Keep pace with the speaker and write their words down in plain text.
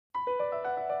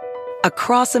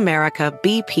Across America,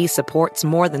 BP supports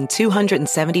more than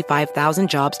 275,000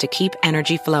 jobs to keep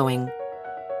energy flowing.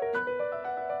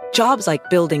 Jobs like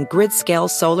building grid-scale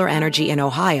solar energy in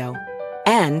Ohio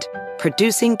and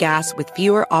producing gas with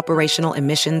fewer operational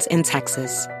emissions in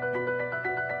Texas.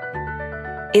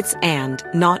 It's and,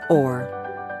 not or.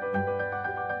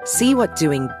 See what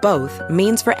doing both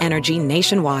means for energy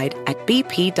nationwide at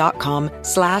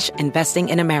bp.com/investing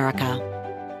in America.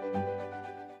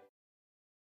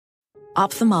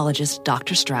 Ophthalmologist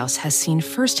Dr. Strauss has seen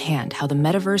firsthand how the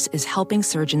metaverse is helping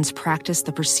surgeons practice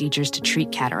the procedures to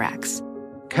treat cataracts.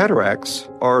 Cataracts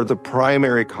are the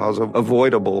primary cause of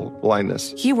avoidable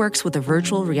blindness. He works with a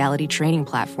virtual reality training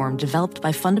platform developed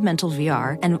by Fundamental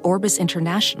VR and Orbis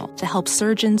International to help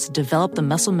surgeons develop the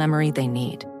muscle memory they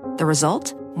need. The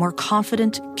result? More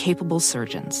confident, capable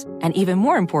surgeons. And even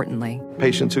more importantly,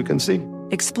 Patients who can see.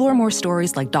 explore more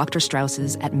stories like Dr.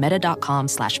 Strauss's at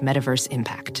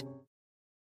meta.com/metaverseimpact.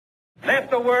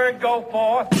 Let the word go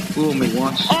forth. Fool me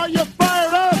once. Are you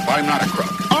fired up? I'm not a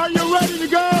crook. Are you ready to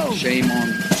go? Shame on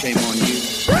you.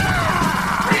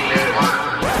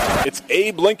 It's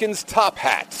Abe Lincoln's Top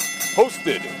Hats,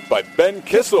 hosted by Ben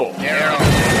Kissel.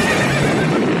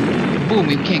 Fool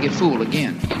me, we can't get fooled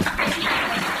again. Did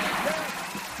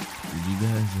you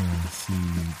guys see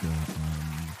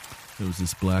there was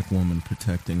this black woman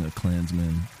protecting a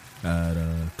Klansman at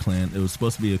a Klan? It was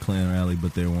supposed to be a Klan rally,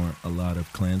 but there weren't a lot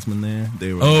of Klansmen there.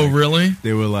 They were really?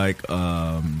 They were like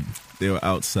they were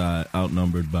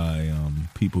outnumbered by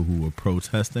people who were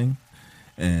protesting,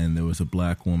 and there was a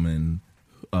black woman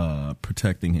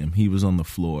protecting him. He was on the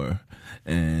floor,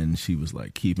 and she was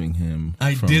like keeping him.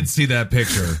 I did see that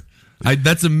picture.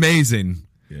 That's amazing.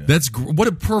 Yeah. What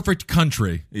a perfect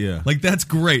country. Yeah. Like, that's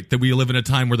great that we live in a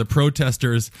time where the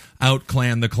protesters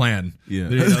out-Klan the Klan. Yeah.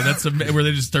 That's where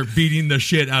they just start beating the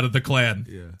shit out of the Klan.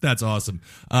 Yeah. That's awesome.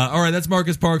 All right, that's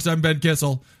Marcus Parks. I'm Ben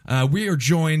Kissel. We are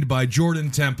joined by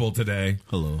Jordan Temple today.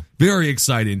 Hello. Very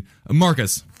exciting.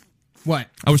 Marcus. What?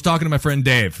 I was talking to my friend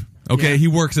Dave. Okay, Yeah. He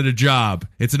works at a job.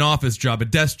 It's an office job, a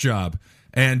desk job.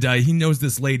 And he knows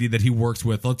this lady that he works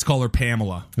with. Let's call her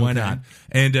Pamela. Why not?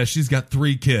 And she's got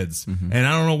 3 kids. Mm-hmm. And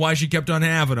I don't know why she kept on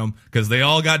having them, because they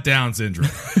all got Down syndrome.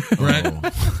 Right?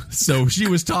 So she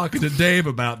was talking to Dave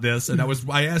about this. And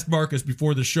I asked Marcus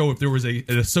before the show if there was an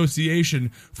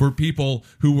association for people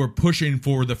who were pushing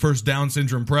for the first Down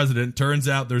syndrome president. Turns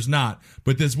out there's not.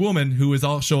 But this woman, who is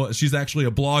also, she's actually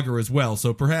a blogger as well.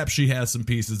 So perhaps she has some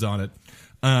pieces on it.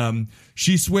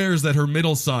 She swears that her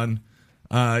middle son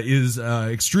is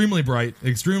extremely bright,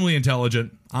 extremely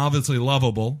intelligent, obviously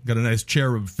lovable, got a nice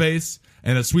cherub face,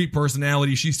 and a sweet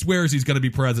personality. She swears he's going to be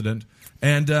president.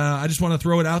 And I just want to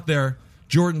throw it out there.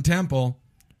 Jordan Temple,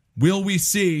 will we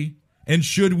see, and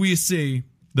should we see,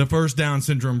 the first Down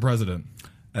syndrome president?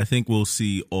 I think we'll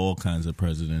see all kinds of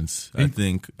presidents. I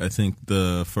think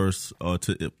the first,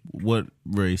 what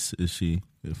race is she?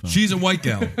 She's a white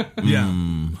gal. Yeah.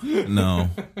 No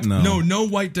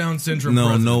white Down syndrome No,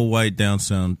 president. no white Down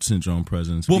syndrome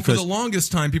presidents. Well, for the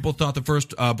longest time, people thought the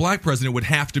first black president would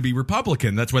have to be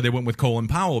Republican. That's why they went with Colin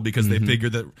Powell, because they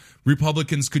figured that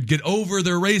Republicans could get over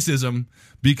their racism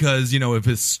because, of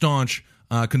his staunch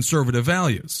conservative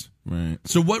values. Right.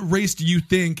 So what race do you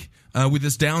think with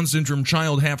this Down syndrome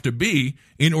child have to be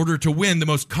in order to win the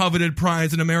most coveted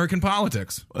prize in American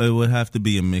politics? It would have to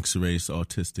be a mixed race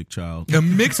autistic child. A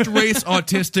mixed race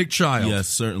autistic child. Yes,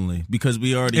 certainly, because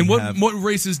we already have... And what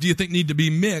races do you think need to be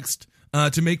mixed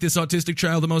to make this autistic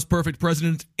child the most perfect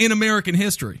president in American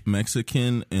history?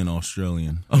 Mexican and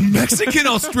Australian. A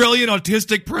Mexican-Australian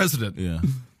autistic president. Yeah.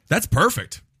 That's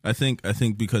perfect. I think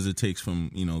because it takes from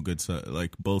good side,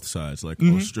 like both sides. Like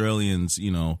Australians,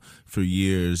 for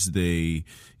years they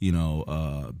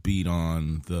beat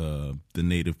on the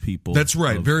native people. That's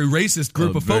right. Very racist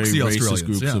group of folks. The Australians, racist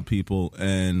groups of people,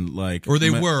 and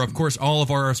were, of course, all of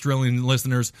our Australian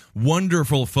listeners,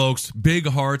 wonderful folks, big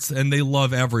hearts, and they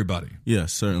love everybody.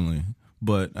 Yes, certainly.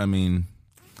 But I mean.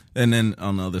 And then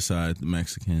on the other side, the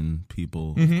Mexican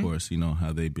people, of course,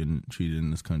 how they've been treated in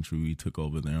this country. We took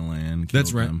over their land.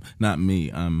 That's right. Them. Not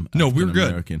me. I'm we're good.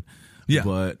 American. Yeah.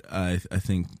 But I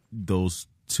think those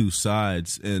two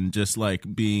sides, and just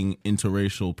like being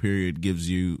interracial, period, gives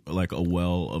you like a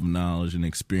well of knowledge and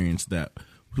experience that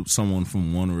someone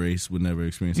from one race would never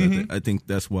experience. I think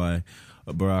that's why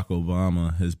Barack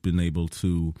Obama has been able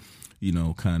to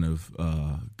kind of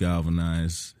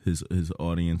galvanize his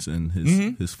audience and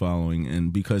his following,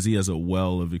 and because he has a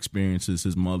well of experiences,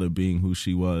 his mother being who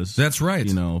she was. That's right.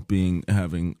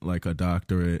 Having like a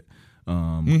doctorate,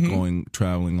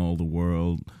 traveling all the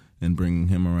world, and bringing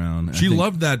him around. She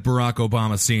loved that Barack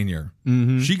Obama Sr.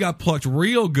 She got plucked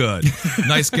real good.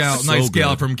 Nice gal, So nice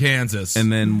gal good. from Kansas.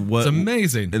 And then what? It's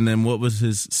amazing. And then what was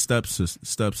his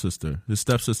stepsister? His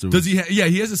stepsister. Does he?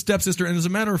 He has a stepsister, and as a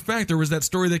matter of fact, there was that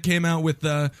story that came out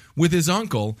with his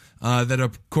uncle. That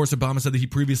of course Obama said that he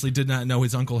previously did not know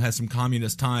his uncle has some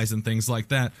communist ties and things like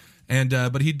that. And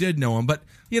but he did know him. But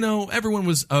everyone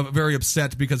was very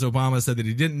upset because Obama said that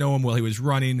he didn't know him while he was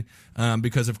running,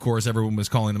 because of course everyone was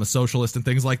calling him a socialist and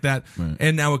things like that. Right.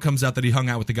 And now it comes out that he hung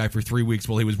out with the guy for 3 weeks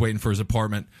while he was waiting for his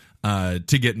apartment to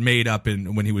get made up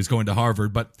when he was going to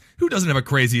Harvard. But who doesn't have a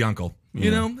crazy uncle?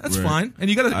 That's right. fine. And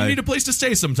you need a place to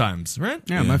stay sometimes, right?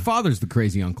 Yeah, my father's the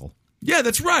crazy uncle. Yeah,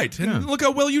 that's right. And look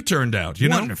how well you turned out.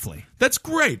 Wonderfully. That's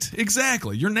great.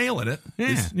 Exactly. You're nailing it.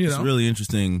 Yeah. It's really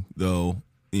interesting, though,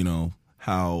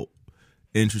 how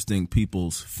interesting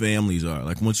people's families are.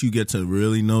 Like, once you get to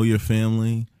really know your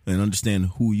family and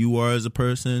understand who you are as a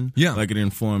person, like, it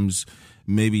informs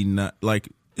maybe not, like,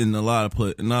 in a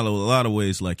lot of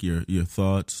ways, like, your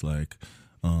thoughts, like,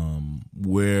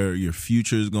 where your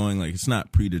future is going. Like, it's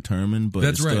not predetermined, but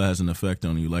it still has an effect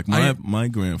on you. Like, my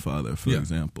grandfather, for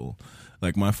example,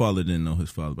 like, my father didn't know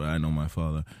his father, but I know my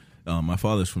father. My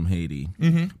father's from Haiti,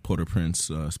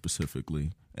 Port-au-Prince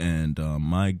specifically. And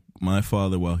my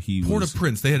father, while he was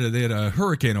Port-au-Prince, they had a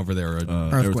hurricane over there,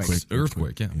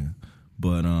 earthquake, yeah.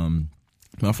 But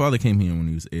my father came here when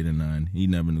he was 8 or 9. He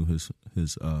never knew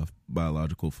his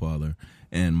biological father,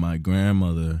 and my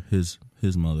grandmother, his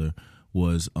mother,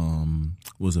 was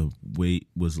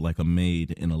like a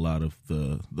maid in a lot of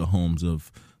the homes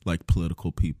of like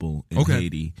political people in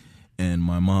Haiti. And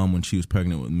my mom, when she was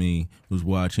pregnant with me, was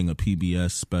watching a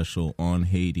PBS special on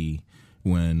Haiti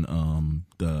when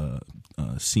the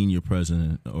senior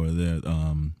president or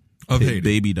the Haiti.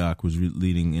 Baby Doc was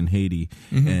leading in Haiti,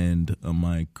 and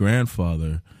my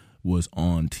grandfather was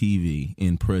on TV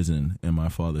in prison, and my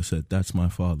father said, "That's my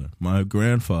father." My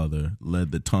grandfather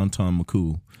led the Tonton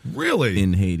Macoute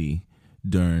in Haiti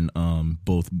during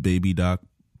both Baby Doc.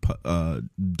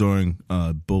 During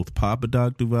both Papa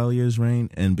Doc Duvalier's reign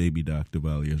and Baby Doc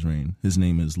Duvalier's reign. His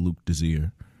name is Luc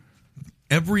Desir.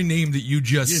 Every name that you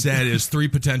just said is 3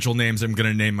 potential names I'm going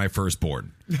to name my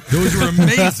firstborn. Those are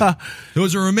amazing.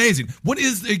 Those are amazing.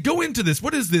 Go into this.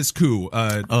 What is this coup?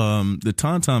 The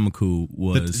Tonton Macoute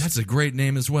was... That's a great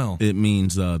name as well. It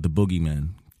means the boogeyman.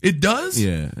 It does?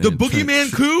 Yeah. The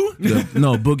boogeyman coup?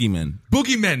 No, boogeyman.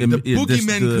 Boogeyman. The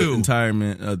boogeyman coup.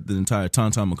 The entire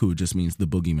Tonton Macoute just means the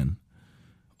boogeyman.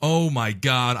 Oh my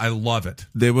God, I love it.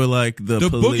 They were like the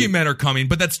boogeymen are coming,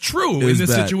 but that's true in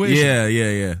this situation.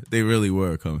 Yeah. They really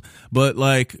were coming, but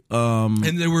like, and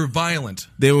they were violent.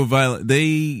 They were violent.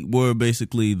 They were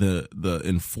basically the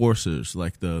enforcers,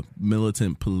 like the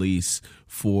militant police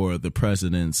for the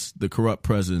corrupt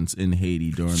presidents in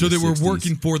Haiti during. So the they were 60s.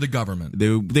 working for the government.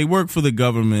 They worked for the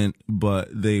government, but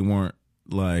they weren't.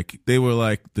 Like, they were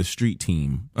like the street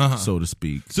team, so to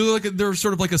speak. So they're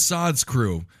sort of like Assad's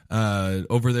crew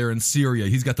over there in Syria.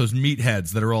 He's got those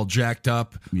meatheads that are all jacked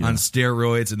up on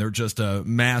steroids, and they're just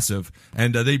massive.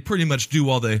 And they pretty much do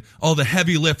all the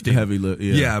heavy lifting.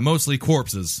 Yeah, mostly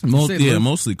corpses.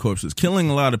 Mostly corpses. Killing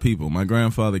a lot of people. My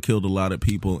grandfather killed a lot of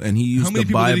people, and he used the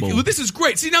Bible. Well, this is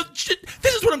great. See, now,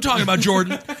 this is what I'm talking about,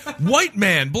 Jordan. White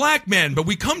man, black man, but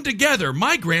we come together.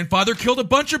 My grandfather killed a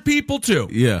bunch of people, too.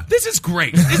 Yeah. This is great.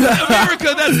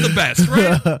 America, that's the best,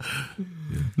 right?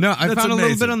 No, I found a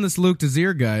little bit on this Luc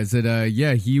Desir guy. Is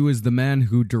that he was the man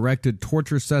who directed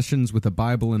torture sessions with a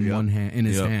Bible in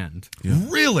his hand. Yeah.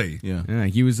 Really? Yeah.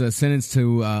 He was sentenced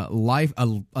to life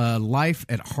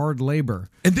at hard labor.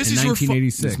 And this in is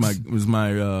 1986. was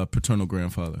my paternal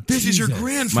grandfather. This is your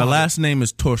grandfather. My last name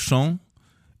is Torchon,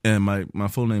 and my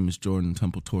full name is Jordan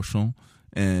Temple Torchon.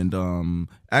 And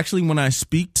actually, when I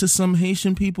speak to some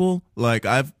Haitian people, like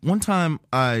one time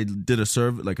I did a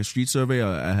survey, like a street survey.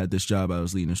 I had this job. I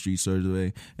was leading a street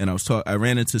survey, and I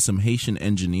ran into some Haitian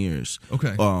engineers.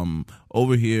 Okay.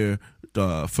 Over here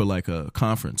for like a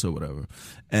conference or whatever,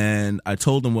 and I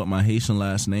told them what my Haitian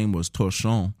last name was,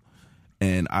 Torchon,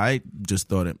 and I just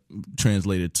thought it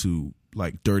translated to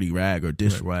like dirty rag or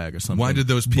dish rag or something. Why did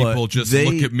those people just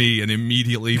look at me and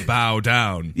immediately bow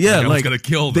down? Yeah, I was going to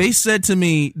kill them. They said to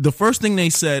me, the first thing they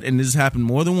said, and this has happened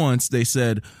more than once, they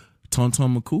said,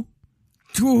 Tonton Macoute.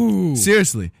 Ooh.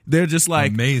 Seriously, they're just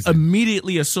like amazing.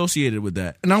 Immediately associated with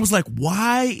that, and I was like,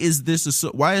 why is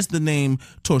the name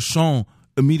Torchon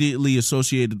immediately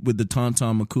associated with the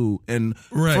Tonton Macoute. And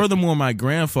furthermore, my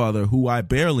grandfather, who I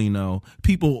barely know,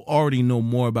 people already know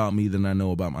more about me than I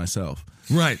know about myself.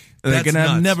 Right. Like, and nuts.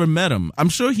 I've never met him. I'm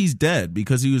sure he's dead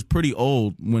because he was pretty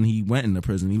old when he went into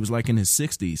prison. He was like in his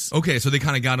 60s. Okay, so they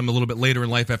kind of got him a little bit later in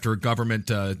life after the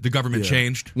government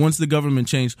changed. Once the government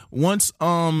changed. What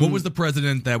was the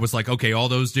president that was like, okay, all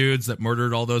those dudes that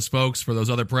murdered all those folks for those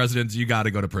other presidents, you got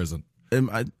to go to prison? It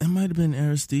might have been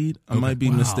Aristide. I might be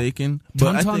mistaken.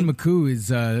 Tonton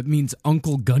Macoute means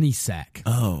Uncle Gunny Sack.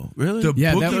 Oh, really?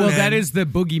 That is the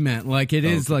boogeyman. Like it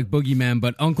is like boogeyman,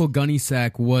 but Uncle Gunny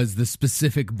Sack was the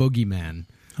specific boogeyman.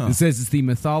 It says it's the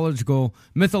mythological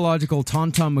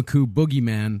Tonton Macoute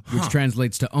boogeyman, which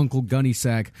translates to Uncle Gunny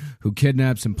Sack, who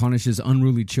kidnaps and punishes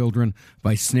unruly children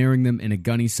by snaring them in a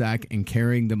gunny sack and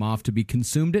carrying them off to be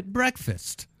consumed at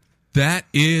breakfast. That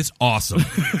is awesome.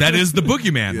 That is the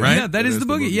boogeyman, right? Yeah, that is the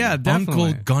boogeyman. Yeah, definitely.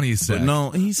 Uncle Gunny Sack. But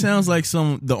no, he sounds like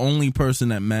the only person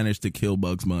that managed to kill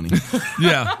Bugs Bunny.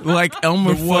 Yeah. Like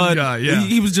Elmer Fudd. Guy, yeah.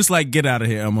 He was just like, get out of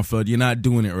here, Elmer Fudd. You're not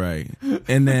doing it right.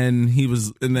 And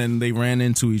then they ran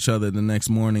into each other the next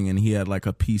morning and he had like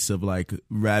a piece of like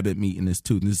rabbit meat in his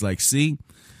tooth. And it's like, see?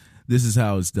 This is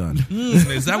how it's done.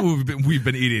 Is that what we've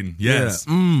been eating? Yes.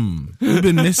 Yeah. You've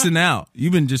been missing out.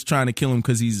 You've been just trying to kill him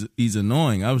because he's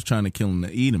annoying. I was trying to kill him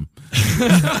to eat him.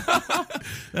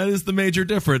 That is the major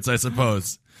difference, I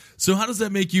suppose. So how does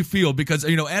that make you feel? Because,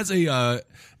 as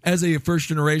a first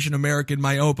generation American,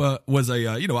 my Opa was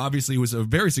obviously was a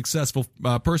very successful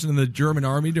person in the German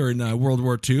army during World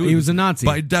War II. He was a Nazi.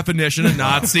 By definition, a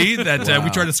Nazi that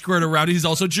we try to skirt around. He's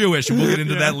also Jewish, and we'll get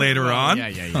into that later on.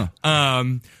 Yeah.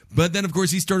 But then, of course,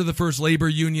 he started the first labor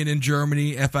union in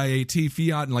Germany, FIAT,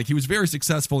 Fiat, and he was very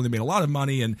successful, and they made a lot of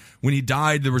money. And when he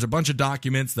died, there was a bunch of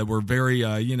documents that were very,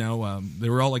 they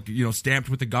were all stamped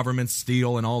with the government's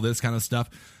seal and all this kind of stuff.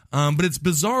 But it's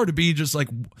bizarre to be just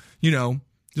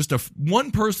just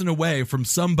one person away from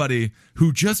somebody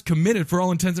who just committed, for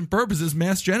all intents and purposes,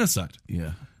 mass genocide.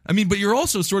 Yeah. I mean, but you're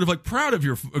also sort of proud of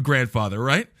your grandfather,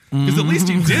 right? Because at least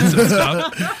he did some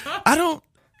stuff.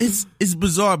 It's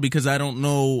bizarre because I don't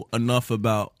know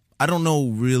I don't know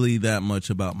really that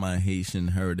much about my Haitian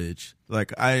heritage.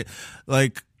 I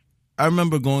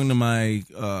remember going to my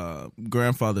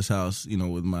grandfather's house,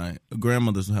 with my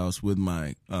grandmother's house with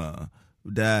my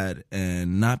dad,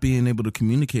 and not being able to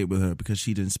communicate with her because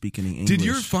she didn't speak any English. Did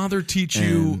your father teach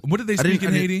you? What did they speak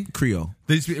in Haiti? Creole.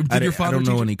 Did your father? I don't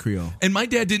know any Creole. And my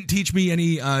dad didn't teach me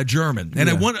any German. And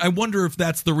I wonder if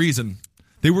that's the reason.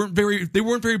 They weren't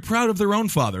very proud of their own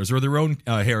fathers or their own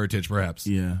heritage, perhaps.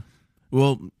 Yeah.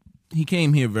 Well, he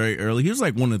came here very early. He was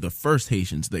like one of the first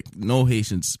Haitians. No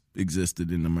Haitians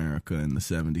existed in America in the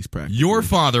 70s practically. Your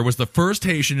father was the first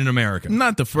Haitian in America.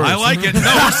 Not the first. I like it. No,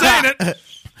 we're saying it.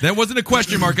 That wasn't a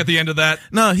question mark at the end of that.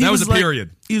 No, that was a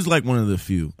period. He was like one of the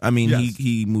few. I mean, yes.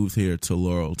 he moved here to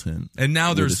Laurelton. And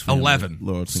now there's 11.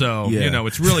 Laurelton. So,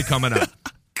 it's really coming up.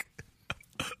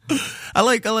 I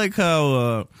like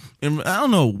how and I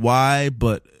don't know why,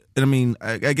 but I mean,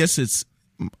 I guess it's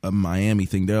a Miami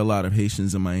thing. There are a lot of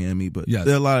Haitians in Miami, but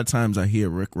there are a lot of times I hear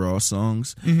Rick Ross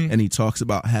songs, and he talks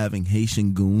about having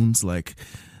Haitian goons.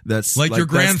 That's like your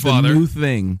grandfather. That's the new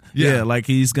thing. Yeah, like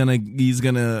he's gonna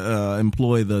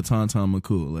employ the Tonton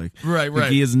Macoute.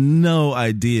 Right. He has no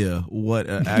idea what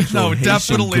an actual Haitian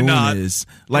definitely goon not. is.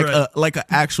 Like an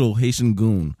actual Haitian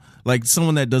goon. Like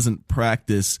someone that doesn't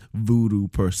practice voodoo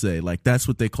per se. Like that's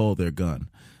what they call their gun.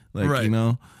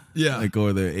 Yeah.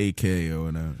 Or their AK or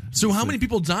whatever. So how many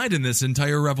people died in this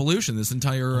entire revolution? This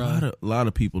entire a lot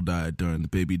of people died during the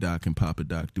Baby Doc and Papa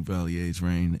Doc Duvalier's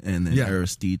reign, and then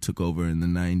Aristide took over in the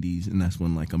 90s, and that's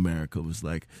when America was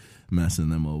messing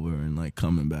them over and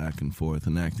coming back and forth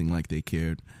and acting like they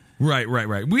cared. Right.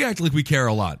 We act like we care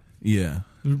a lot. Yeah.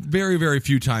 Very, very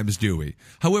few times do we.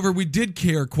 However, we did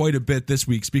care quite a bit this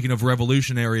week, speaking of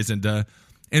revolutionaries and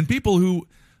people who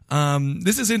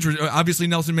this is interesting. Obviously,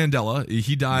 Nelson Mandela,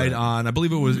 he died on, I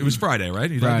believe it was Friday,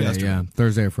 right? He died yesterday. Yeah.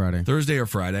 Thursday or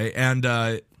Friday.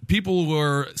 And people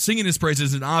were singing his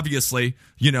praises, and obviously,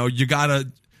 you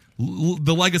gotta,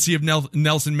 the legacy of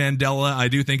Nelson Mandela, I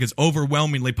do think, is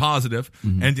overwhelmingly positive,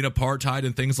 ending apartheid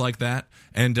and things like that.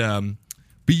 And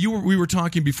but we were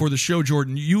talking before the show,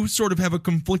 Jordan, you sort of have a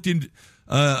conflicting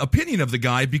opinion of the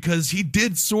guy because he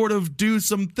did sort of do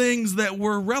some things that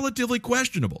were relatively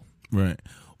questionable. Right.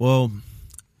 Well,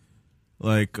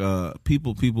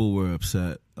 people were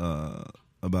upset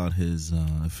about his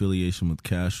affiliation with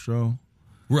Castro.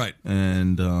 Right.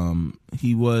 And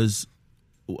he was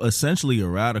essentially a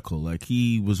radical.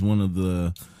 He was one of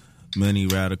the many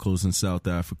radicals in South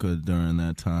Africa during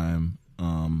that time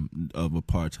of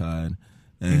apartheid.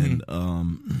 And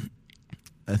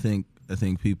I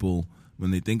think people,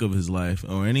 when they think of his life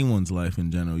or anyone's life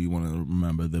in general, you want to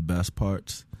remember the best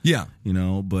parts. Yeah,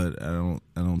 but I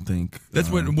don't think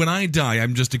that's when I die.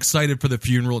 I'm just excited for the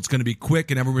funeral. It's going to be quick,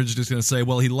 and everyone's just going to say,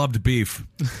 "Well, he loved beef.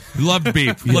 He loved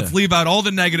beef." Yeah. Let's leave out all the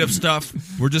negative stuff.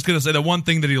 We're just going to say the one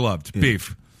thing that he loved: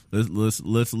 beef.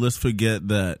 Let's forget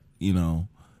that.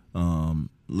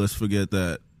 Let's forget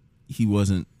that he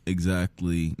wasn't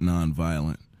exactly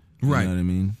nonviolent. Right. You know what I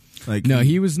mean? Like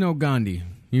he was no Gandhi.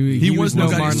 He was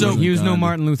no Martin. He was no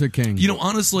Martin Luther King.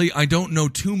 Honestly, I don't know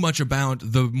too much about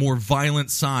the more violent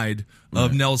side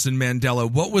of Nelson Mandela.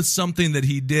 What was something that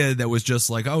he did that was just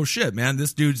like, oh shit, man,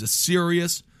 this dude's a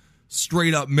serious,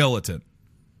 straight up militant?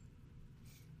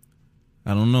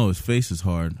 I don't know. His face is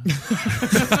hard.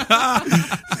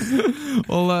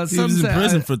 Well, he was in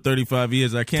prison for 35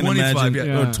 years. I can't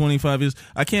imagine, or 25 years.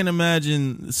 I can't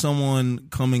imagine someone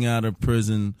coming out of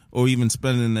prison or even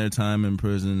spending their time in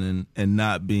prison and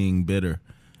not being bitter.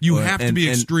 You have to be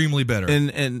extremely bitter,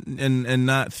 and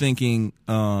not thinking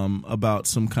about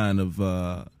some kind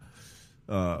of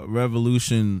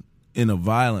revolution in a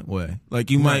violent way. Like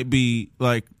you might be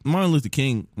like Martin Luther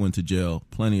King went to jail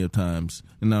plenty of times,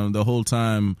 and the whole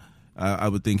time I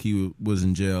would think he was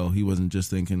in jail. He wasn't just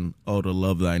thinking, "Oh, to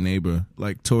love thy neighbor."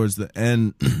 Like towards the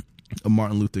end of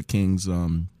Martin Luther King's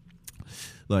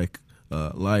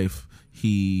life,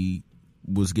 he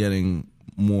was getting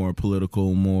more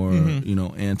political, more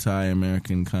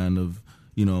anti-American kind of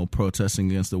protesting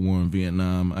against the war in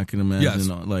Vietnam. I can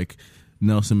imagine like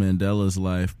Nelson Mandela's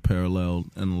life paralleled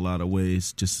in a lot of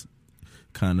ways, just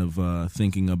kind of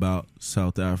thinking about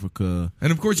South Africa.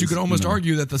 And of course, you could almost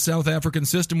argue that the South African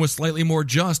system was slightly more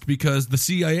just because the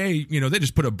CIA, they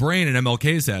just put a brain in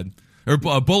MLK's head. Or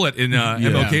a bullet in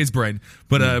MLK's brain,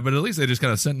 but at least they just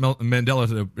kind of sent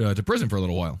Mandela to prison for a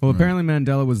little while. Well, apparently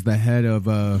Mandela was the head of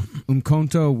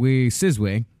Umkhonto we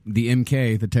Sizwe, the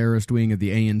MK, the terrorist wing of the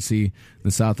ANC,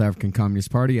 the South African Communist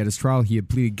Party. At his trial, he had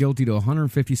pleaded guilty to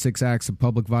 156 acts of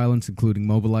public violence, including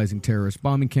mobilizing terrorist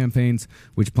bombing campaigns,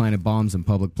 which planted bombs in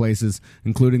public places,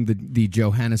 including the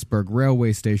Johannesburg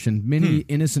railway station. Many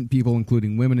innocent people,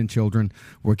 including women and children,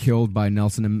 were killed by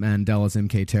Nelson Mandela's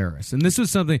MK terrorists. And this was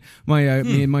something me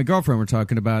and my girlfriend were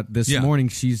talking about this morning.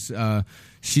 She's got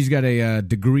a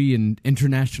degree in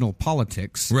international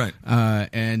politics, right?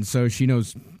 And so she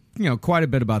knows quite a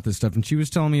bit about this stuff, and she was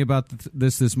telling me about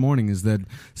this morning, is that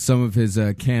some of his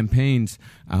campaigns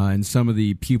and some of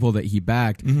the people that he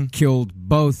backed killed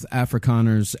both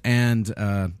Afrikaners and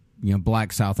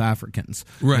black South Africans.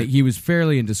 Right. He was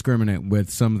fairly indiscriminate with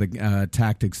some of the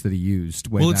tactics that he used.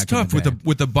 Well, it's tough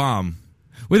with the bomb.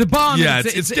 With a bomb,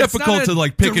 it's difficult to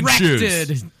like pick and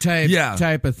choose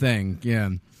type of thing. Yeah,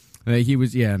 he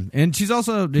was. Yeah, and she was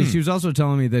also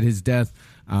telling me that his death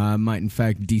might in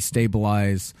fact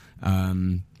destabilize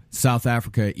South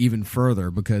Africa even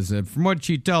further, because from what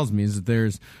she tells me is that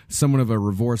there's somewhat of a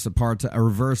reverse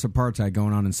apartheid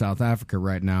going on in South Africa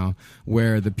right now,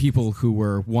 where the people who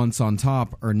were once on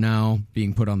top are now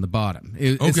being put on the bottom.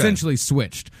 It essentially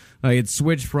switched. It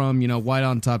switched from white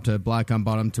on top to black on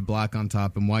bottom to black on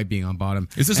top and white being on bottom.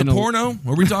 Is this a porno?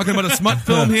 Are we talking about a smut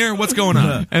film here? What's going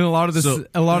on? And a lot of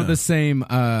the same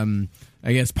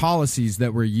policies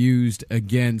that were used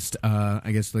against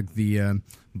the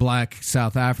black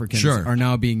South Africans are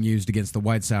now being used against the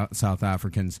white South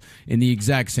Africans in the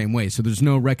exact same way. So there's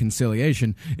no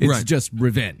reconciliation. It's just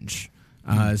revenge.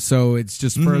 So it's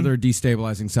just further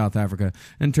destabilizing South Africa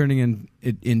and turning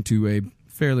it into a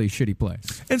fairly shitty place.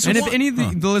 And if any of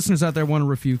the listeners out there want to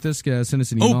refute this, send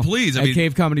us an email. Oh, please. At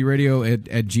cavecomedyradio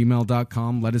at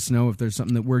gmail.com. Let us know if there's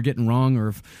something that we're getting wrong,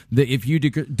 or if you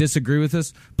disagree with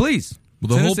us, please.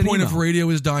 Well, the whole point of radio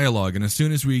is dialogue, and as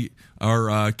soon as we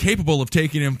are capable of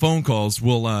taking in phone calls,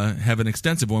 we'll have an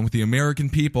extensive one with the American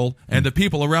people and the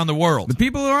people around the world. The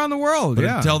people around the world, but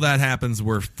until that happens,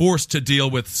 we're forced to deal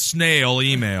with snail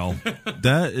email.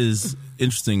 That is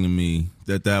interesting to me,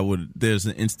 there's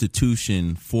an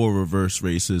institution for reverse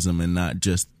racism and not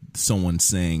just someone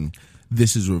saying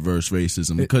this is reverse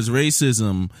racism. Because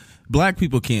racism, black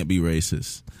people can't be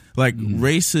racist. Like,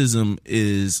 racism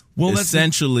is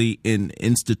essentially an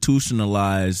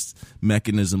institutionalized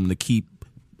mechanism to keep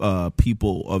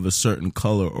people of a certain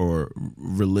color or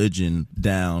religion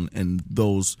down, and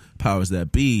those powers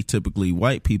that be, typically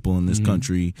white people in this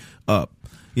country, up.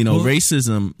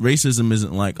 Racism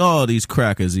isn't like, oh, these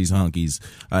crackers, these honkies,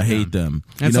 I hate them.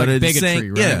 That's like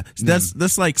bigotry, right? Yeah,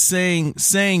 that's like saying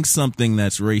something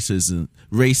that's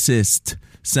racist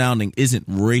sounding isn't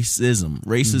racism.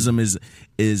 Racism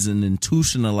is an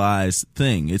institutionalized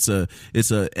thing. It's a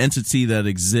entity that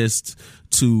exists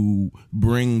to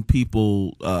bring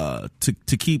people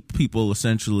to keep people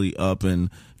essentially up and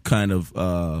kind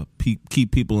of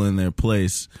keep people in their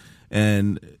place.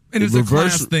 And it's a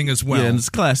class thing as well. Yeah, and it's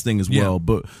a class thing as well.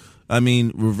 But I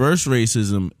mean, reverse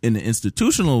racism in an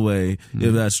institutional way,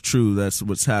 if that's true, that's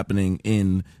what's happening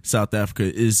in South Africa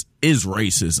is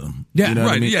racism. Yeah, you know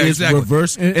what I mean? Yeah, It's exactly.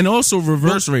 reverse, and also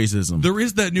reverse racism. There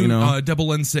is that new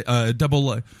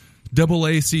double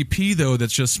ACP though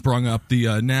that's just sprung up,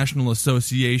 the National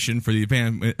Association for the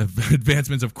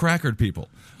Advancements of Crackered People,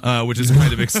 which is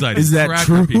kind of exciting. Is that Crackered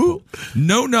true? People.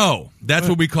 No, that's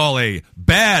what we call a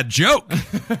bad joke.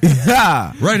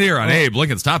 Yeah, right here on Abe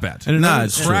Lincoln's Top Hat. And another,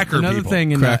 Cracker another people.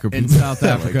 thing in South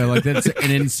Africa, like that's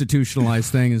an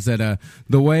institutionalized thing, is that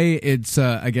the way it's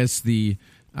I guess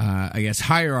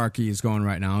hierarchy is going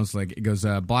right now is like it goes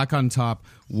black on top,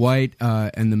 white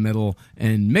in the middle,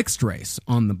 and mixed race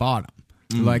on the bottom.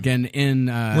 Like in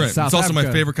right. South It's also Africa,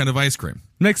 my favorite kind of ice cream.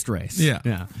 Mixed race.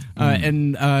 Yeah.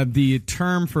 And the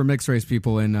term for mixed race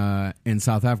people in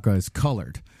South Africa is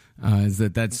colored. Is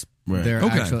that's right. their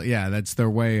actual that's their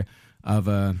way of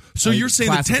so you're saying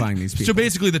classifying these people. So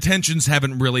basically the tensions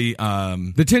haven't really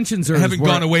the tensions haven't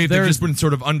gone away. They've just been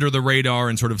sort of under the radar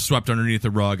and sort of swept underneath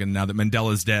the rug. And now that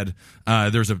Mandela's dead,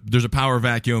 there's a power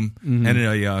vacuum and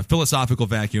a philosophical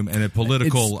vacuum and a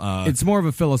political. It's more of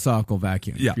a philosophical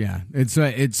vacuum. Yeah.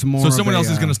 It's more. So someone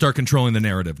else is going to start controlling the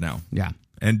narrative now. Yeah.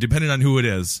 And depending on who it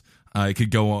is, it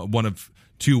could go one of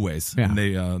two ways. Yeah.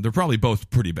 And they're probably both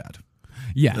pretty bad.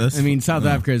 Yeah, I mean, South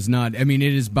Africa is not. I mean,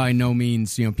 it is by no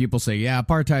means. People say, "Yeah,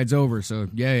 apartheid's over." So,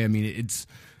 I mean, it's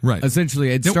right.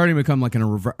 Essentially, it's starting to become like a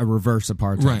reverse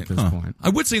apartheid at this point. I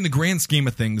would say, in the grand scheme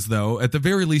of things, though, at the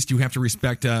very least, you have to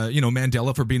respect,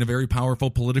 Mandela for being a very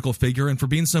powerful political figure and for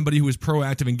being somebody who was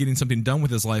proactive in getting something done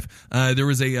with his life. There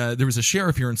was a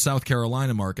sheriff here in South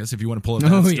Carolina, Marcus. If you want to pull up that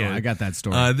story. Yeah, I got that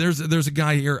story. There's a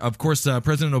guy here. Of course,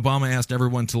 President Obama asked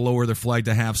everyone to lower their flag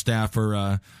to half staff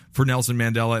for Nelson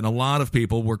Mandela, and a lot of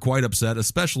people were quite upset,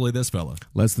 especially this fella.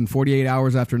 Less than 48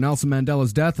 hours after Nelson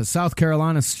Mandela's death, a South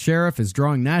Carolina sheriff is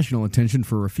drawing national attention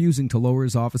for refusing to lower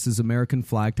his office's American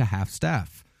flag to half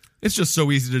staff. It's just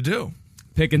so easy to do.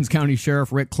 Pickens County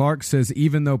Sheriff Rick Clark says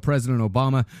even though President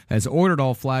Obama has ordered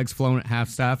all flags flown at half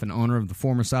staff in honor of the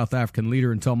former South African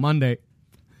leader until Monday,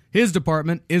 his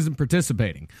department isn't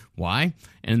participating. Why?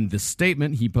 In the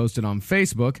statement he posted on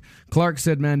Facebook, Clark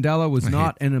said Mandela was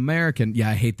not an American. Yeah,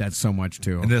 I hate that so much,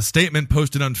 too. And the statement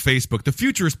posted on Facebook, the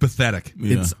future is pathetic.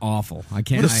 Yeah. It's awful. I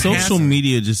can't. The social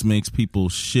media just makes people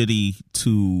shitty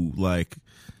to, like,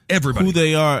 everybody. Who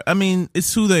they are. I mean,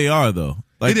 it's who they are, though.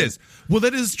 Like, it is. Well,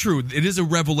 that is true. It is a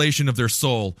revelation of their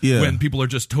soul when people are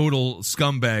just total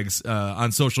scumbags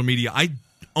on social media. I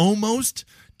almost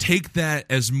take that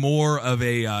as more of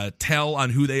a tell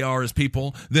on who they are as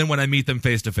people than when I meet them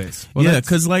face to face.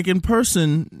 Because like in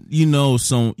person, you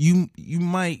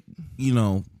might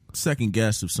second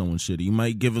guess if someone's shitty. You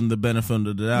might give them the benefit of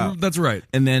the doubt. That's right.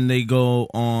 And then they go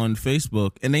on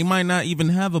Facebook and they might not even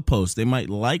have a post. They might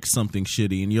like something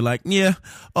shitty, and you're like,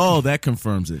 that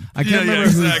confirms it. I can't remember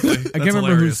exactly. I can't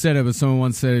remember who said it, but someone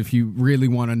once said if you really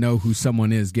want to know who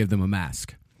someone is, give them a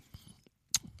mask.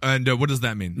 And what does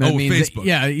that mean? That means Facebook.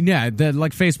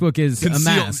 Like Facebook is Concealed.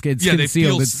 a mask. It's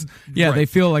concealed. They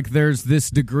feel like there's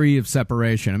this degree of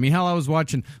separation. I mean, hell,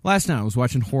 last night I was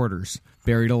watching Hoarders,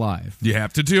 Buried Alive. You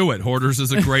have to do it. Hoarders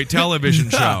is a great television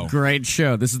show. Great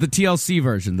show. This is the TLC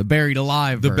version, the Buried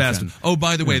Alive version. Best. Oh,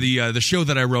 by the way, the show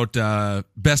that I wrote,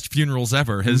 Best Funerals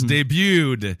Ever, has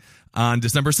debuted on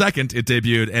December 2nd. It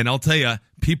debuted, and I'll tell you,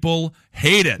 people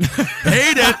hate it.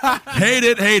 Hate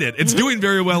it. It's doing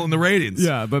very well in the ratings.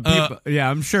 Yeah, but people,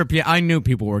 I'm sure. I knew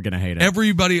people were going to hate it.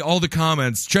 Everybody, all the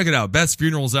comments, check it out. Best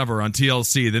Funerals Ever on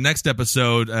TLC. The next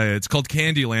episode, it's called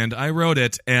Candyland. I wrote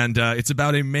it, and it's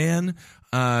about a man.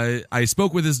 I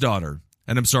spoke with his daughter,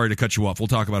 and I'm sorry to cut you off. We'll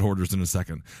talk about Hoarders in a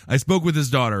second. I spoke with his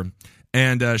daughter,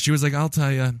 and she was like, I'll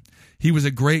tell you, he was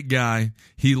a great guy.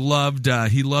 He loved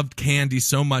candy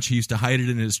so much. He used to hide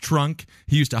it in his trunk.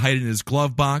 He used to hide it in his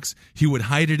glove box. He would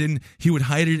hide it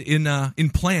in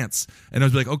plants. And I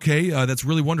was like, okay, that's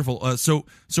really wonderful. So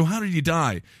how did he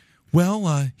die?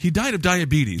 Well, he died of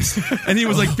diabetes, and he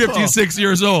was like 56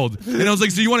 years old. And I was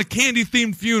like, so you want a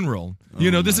candy-themed funeral?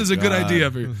 This is a good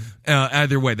idea.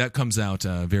 Either way, that comes out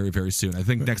very, very soon. I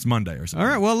think next Monday or something.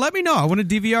 All right, well, let me know. I want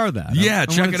to DVR that. Yeah,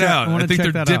 check it out. I think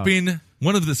they're dipping. Out.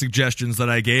 One of the suggestions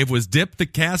that I gave was dip the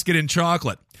casket in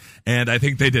chocolate. And I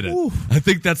think they did it. Ooh. I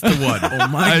think that's the one. Oh,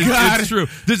 my God. It's true.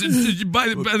 By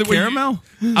the way, caramel?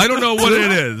 I don't know what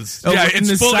it is. Oh, yeah,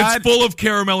 it's full of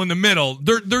caramel in the middle.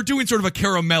 They're doing sort of a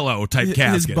caramello type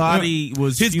casket. His body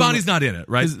was... His body's not in it,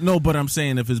 right? No, but I'm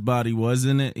saying if his body was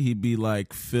in it, he'd be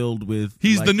like filled with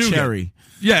the nougat. cherry.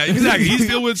 Yeah, exactly. He's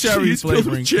filled with cherry. He's filled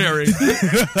with cherry.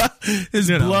 His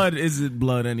blood isn't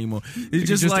blood anymore. It's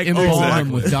just like embalm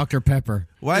him with Dr. Pepper.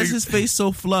 Why is his face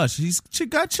so flush? He's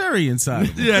got cherry inside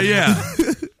of him. Yeah.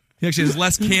 He actually has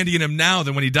less candy in him now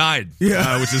than when he died,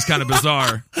 which is kind of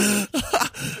bizarre.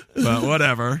 But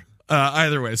whatever.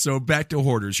 Either way, so back to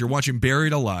Hoarders. You're watching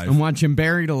Buried Alive. I'm watching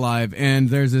Buried Alive, and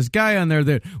there's this guy on there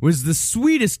that was the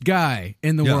sweetest guy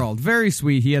in the world. Very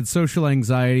sweet. He had social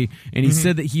anxiety, and he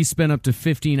said that he spent up to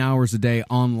 15 hours a day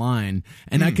online.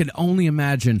 And I could only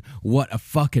imagine what a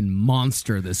fucking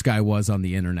monster this guy was on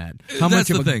the internet. How much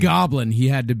of a goblin he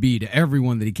had to be to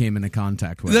everyone that he came into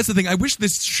contact with. That's the thing. I wish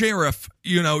this sheriff,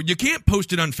 you can't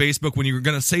post it on Facebook when you're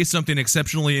going to say something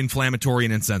exceptionally inflammatory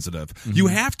and insensitive. You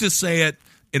have to say it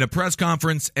in a press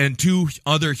conference and to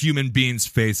other human beings'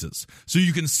 faces. So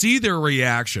you can see their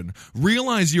reaction,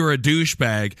 realize you're a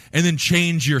douchebag, and then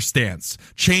change your stance,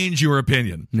 change your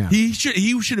opinion. Yeah. He should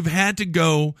have had to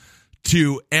go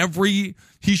to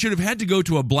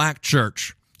a black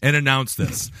church and announce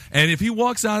this. And if he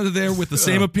walks out of there with the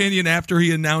same opinion after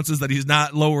he announces that he's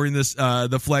not lowering this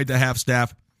the flag to half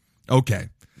staff, okay.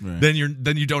 Right. Then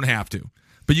you don't have to.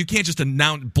 But you can't just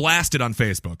blast it on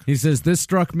Facebook. He says, this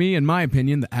struck me, in my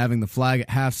opinion, that having the flag at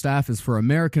half-staff is for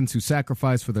Americans who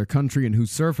sacrifice for their country and who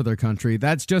serve for their country.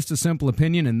 That's just a simple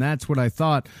opinion, and that's what I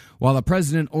thought. While the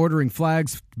president ordering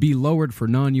flags be lowered for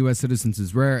non-U.S. citizens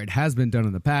is rare, it has been done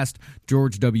in the past.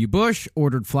 George W. Bush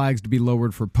ordered flags to be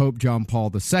lowered for Pope John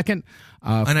Paul II.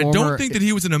 And I don't think that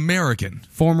he was an American.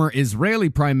 Former Israeli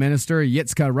Prime Minister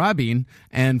Yitzhak Rabin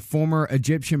and former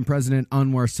Egyptian President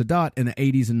Anwar Sadat in the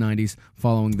 80s and 90s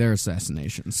following their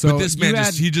assassination. So but this man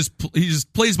he just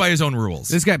plays by his own rules.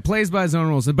 This guy plays by his own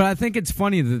rules. But I think it's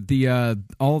funny that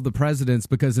all of the presidents,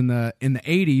 because in the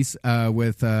 80s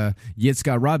with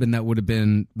Yitzhak Rabin, that would have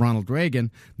been Ronald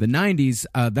Reagan. The 90s,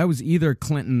 that was either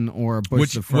Clinton or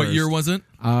Bush the first. What year was it?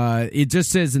 It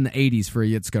just says in the 80s for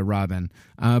Yitzhak Rabin.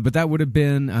 But that would have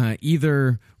been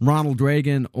either Ronald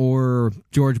Reagan or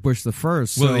George Bush the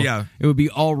first. So it would be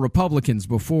all Republicans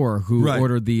before who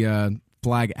ordered the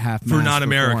flag at half-mast for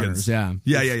non-Americans. Yeah.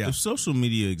 If social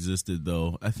media existed,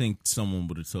 though, I think someone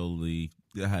would have totally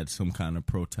had some kind of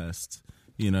protest.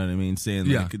 You know what I mean? Saying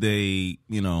like they,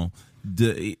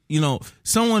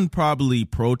 someone probably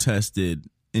protested,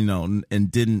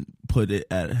 and didn't put it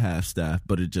at half staff,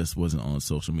 but it just wasn't on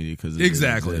social media because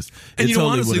exactly. And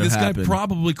honestly, this guy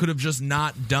probably could have just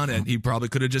not done it. He probably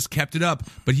could have just kept it up,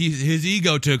 but his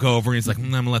ego took over, and he's like,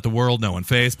 I'm going to let the world know on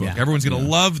Facebook. Yeah. Everyone's going to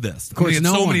love this. Of course,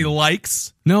 many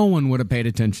likes. No one would have paid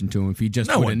attention to him if he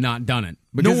just would have not done it.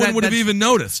 No one would have even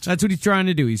noticed. That's what he's trying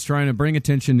to do. He's trying to bring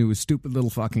attention to his stupid little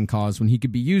fucking cause when he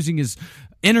could be using his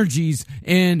energies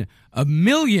in a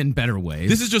million better ways.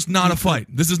 This is just not a fight.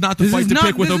 This is not the fight to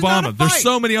pick with Obama. There's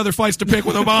so many other fights to pick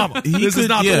with Obama. This is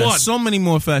not the one. So many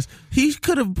more fights. He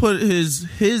could have put his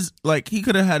he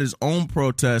could have had his own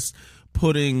protest,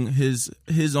 putting his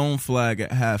own flag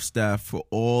at half staff for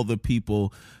all the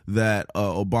people that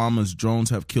Obama's drones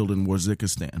have killed in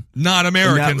Warzikistan. Not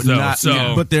Americans,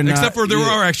 though. But they're not. Except for there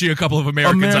are actually a couple of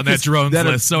Americans on that drones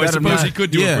list, so I suppose he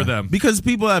could do it for them. Because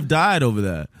people have died over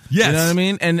that. Yes. You know what I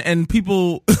mean? And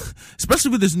people,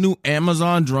 especially with this new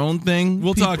Amazon drone thing.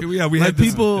 We'll talk. Yeah, we had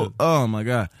people. Oh, my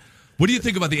God. What do you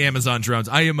think about the Amazon drones?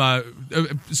 I am.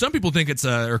 Some people think it's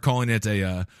or calling it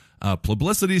a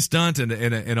publicity stunt and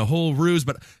a whole ruse,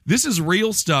 but this is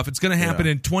real stuff. It's going to happen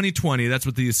in 2020. That's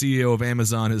what the CEO of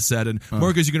Amazon has said. And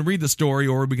Marcus, you can read the story,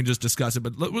 or we can just discuss it.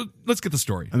 But let's get the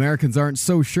story. Americans aren't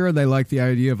so sure they like the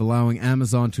idea of allowing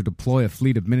Amazon to deploy a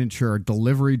fleet of miniature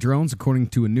delivery drones, according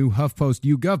to a new HuffPost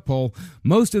YouGov poll.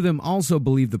 Most of them also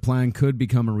believe the plan could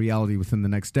become a reality within the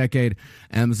next decade.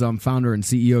 Amazon founder and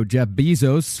CEO Jeff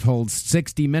Bezos told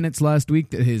 60 Minutes last week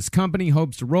that his company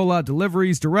hopes to roll out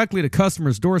deliveries directly to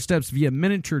customers' doorsteps via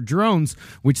miniature drones,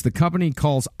 which the company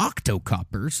calls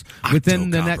octocoppers,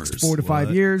 within the next 4 to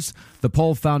 5 years. The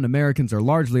poll found Americans are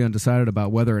largely undecided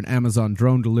about whether an Amazon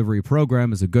drone delivery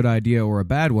program is a good idea or a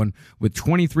bad one, with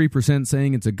 23%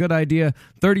 saying it's a good idea,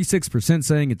 36%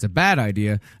 saying it's a bad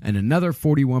idea, and another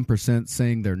 41%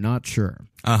 saying they're not sure.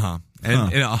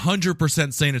 And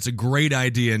 100% saying it's a great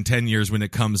idea in 10 years when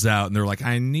it comes out. And they're like,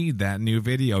 I need that new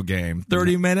video game.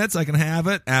 30 minutes, I can have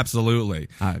it? Absolutely.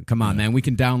 Come on, man. We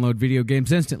can download video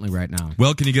games instantly right now.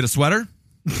 Well, can you get a sweater?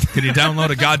 Can you download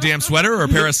a goddamn sweater or a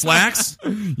pair of slacks? By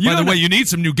the way, you need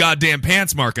some new goddamn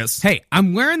pants, Marcus. Hey,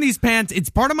 I'm wearing these pants. It's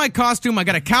part of my costume. I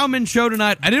got a Cowman show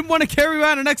tonight. I didn't want to carry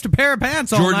around an extra pair of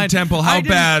pants all Jordan night. Temple, how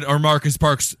bad are Marcus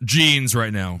Parks' jeans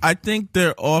right now? I think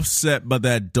they're offset by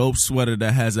that dope sweater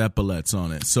that has epaulets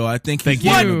on it. So I think he's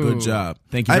Thank doing you. a good job.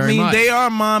 Thank you very much. They are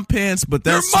mom pants, but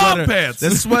that They're sweater, mom pants.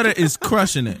 that sweater is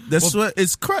crushing it. That sweater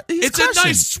is It's crushing. a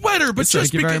nice sweater, but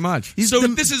Thank you very much. So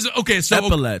this is okay. So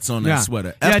Epaulets on that Yeah. sweater.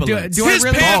 Yeah, Epaulets. do I his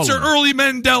really pants are baller. early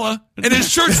Mandela, and his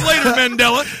shirt's later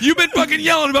Mandela. You've been fucking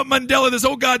yelling about Mandela this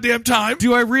whole goddamn time.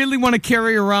 Do I really want to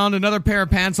carry around another pair of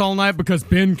pants all night because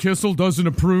Ben Kissel doesn't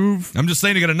approve? I'm just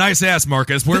saying, you got a nice ass,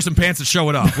 Marcus. Wear some pants that show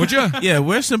it off, would you? Yeah,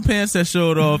 wear some pants that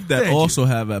show it off that Thank also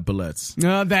have epaulets.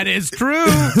 That is true.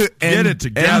 Get it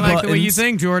together. I like the way you buttons.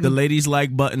 think, Jordan. The ladies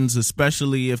like buttons,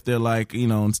 especially if they're like,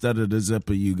 instead of the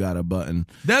zipper, you got a button.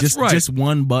 That's just, right. Just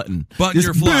one button. Button just,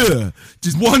 your fly. bleh.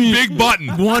 Just One big button.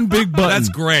 One big button. That's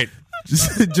great.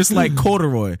 just like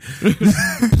corduroy.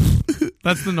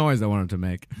 That's the noise I wanted to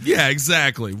make. Yeah,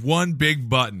 exactly. One big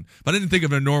button. But I didn't think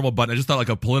of a normal button. I just thought like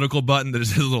a political button that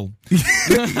just has a little.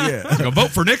 Yeah. Like a vote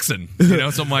for Nixon.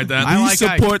 Something like that. We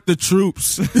support the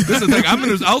troops. This is the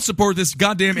thing. I'll support this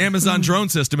goddamn Amazon drone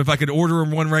system if I could order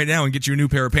one right now and get you a new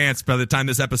pair of pants by the time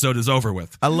this episode is over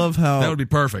with. I love how That would be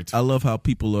perfect. I love how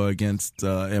people are against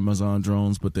Amazon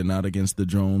drones, but they're not against the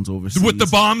drones overseas. With the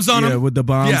bombs on them? Yeah, with the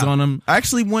bombs Yeah. on them. I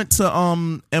actually went to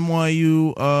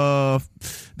NYU.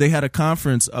 They had a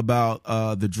conference about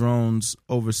the drones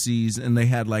overseas, and they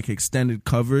had like extended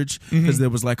coverage because there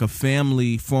was like a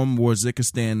family from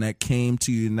Warzikistan that came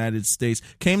to the United States,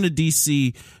 came to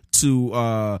DC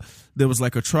to. There was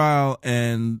like a trial,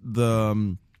 and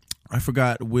the I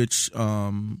forgot which.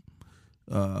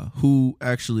 Who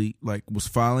actually like was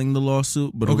filing the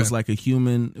lawsuit, but it was like a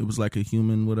human. It was like a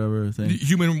human whatever thing.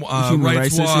 Human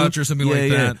Rights Watch issue? or something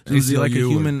like that. It was like a ACLU or-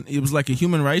 human. It was like a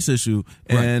human rights issue,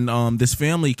 Right. and this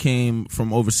family came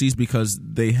from overseas because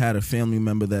they had a family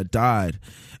member that died.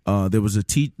 There was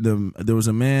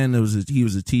a man. He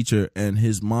was a teacher, and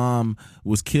his mom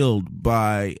was killed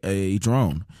by a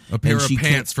drone. A pair And of she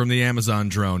pants from the Amazon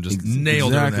drone just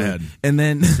nailed her in the head. And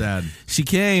then Sad. she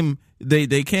came. They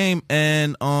came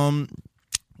and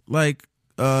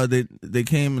they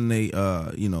came and they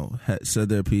said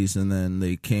their piece, and then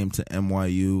they came to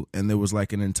NYU, and there was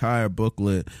like an entire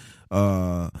booklet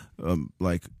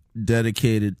like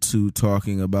dedicated to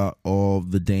talking about all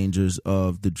the dangers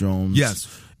of the drones. Yes.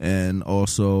 And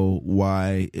also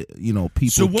why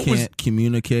people can't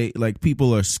communicate. Like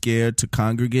people are scared to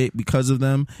congregate because of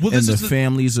them, Well, and this the is the-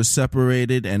 families are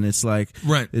separated, and it's like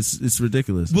Right. It's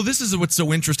ridiculous. Well, this is what's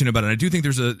so interesting about it. I do think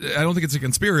I don't think it's a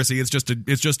conspiracy. It's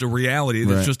just a reality.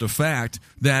 It's Right. just a fact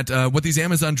that what these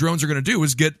Amazon drones are going to do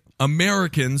is get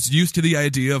Americans used to the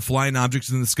idea of flying objects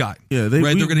in the sky. Yeah, they're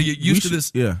going to get used to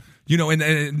this. Yeah.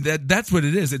 And that's what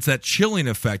it is. It's that chilling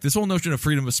effect. This whole notion of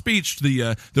freedom of speech,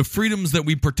 the freedoms that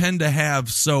we pretend to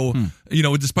have. So,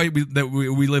 despite that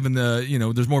we live in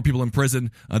there's more people in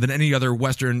prison than any other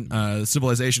Western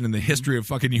civilization in the history of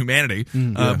fucking humanity.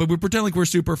 But we pretend like we're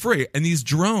super free. And these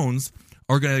drones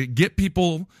are going to get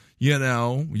people,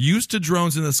 used to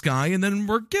drones in the sky, and then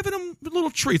we're giving them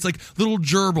little treats, like little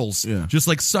gerbils, just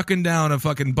like sucking down a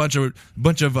fucking bunch of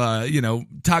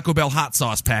Taco Bell hot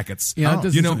sauce packets. Yeah, it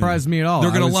doesn't surprise me at all.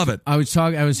 They're gonna love it. I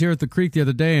was here at the creek the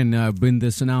other day, and when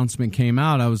this announcement came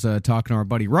out, I was talking to our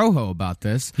buddy Rojo about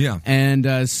this. Yeah.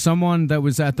 And someone that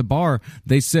was at the bar,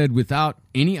 they said without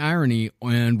any irony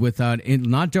and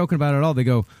not joking about it at all, they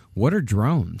go, "What are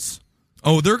drones?"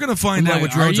 Oh, they're going to find I'm out like,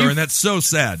 what drones are you are, and that's so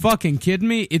sad. Fucking kidding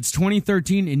me? It's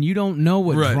 2013, and you don't know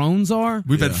what Right. drones are?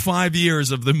 We've had 5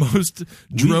 years of the most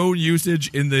drone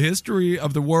usage in the history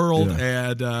of the world,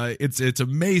 and it's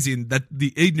amazing that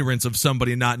the ignorance of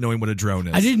somebody not knowing what a drone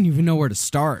is. I didn't even know where to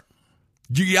start.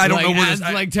 I don't know where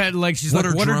to she's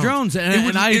like, what are drones?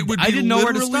 And I didn't know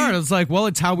where to start. I was like, well,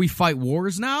 it's how we fight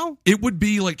wars now. It would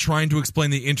be like trying to explain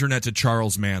the internet to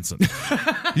Charles Manson.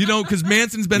 Because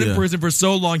Manson's been in prison for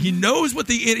so long. He knows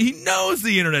he knows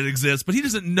the internet exists, but he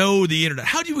doesn't know the internet.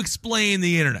 How do you explain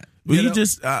the internet? Well,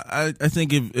 I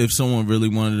think if someone really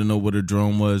wanted to know what a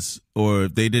drone was, or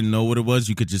if they didn't know what it was,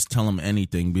 you could just tell them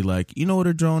anything. Be like, you know what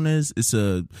a drone is? It's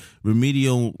a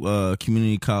remedial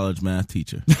community college math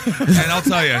teacher. And I'll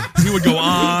tell you, he would go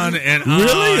on and on.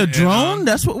 Really? A and drone? on.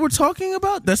 That's what we're talking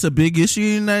about? That's a big issue in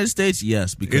the United States?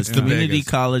 Yes, because It's the community biggest.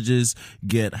 colleges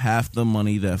get half the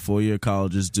money that four-year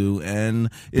colleges do, and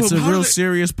it's But a how real do they-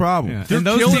 serious problem. Yeah. They're And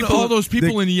those killing people- all those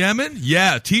people in Yemen?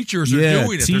 Yeah, teachers are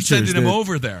doing it. They're sending them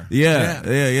over there. Yeah.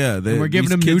 And we're giving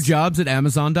them new jobs at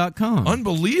Amazon.com.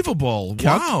 Unbelievable.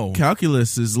 Wow.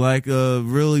 Calculus is like a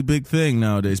really big thing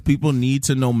nowadays. People need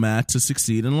to know math to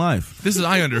succeed in life.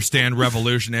 I understand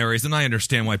revolutionaries, and I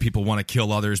understand why people want to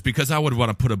kill others, because I would want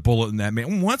to put a bullet in that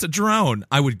man. What's a drone?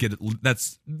 I would get it.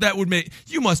 That would make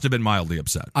you must have been mildly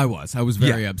upset. I was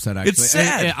very upset. Actually, It's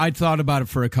sad. I thought about it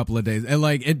for a couple of days, and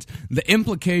like the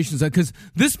implications, because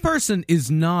this person is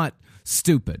not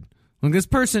stupid. Like, this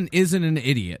person isn't an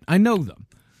idiot. I know them.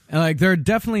 Like, they're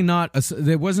definitely not.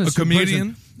 There wasn't A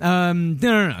comedian.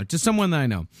 No, just someone that I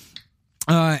know.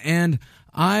 And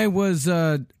I was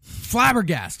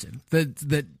flabbergasted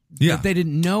that they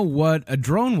didn't know what a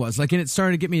drone was. Like, and it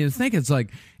started to get me to think. It's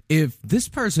like, if this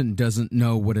person doesn't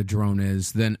know what a drone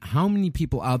is, then how many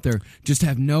people out there just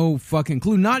have no fucking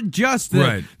clue? Not just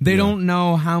that they don't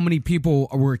know how many people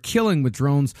we're killing with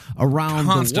drones around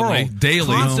Constantly, the world. daily,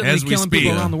 Constantly as we killing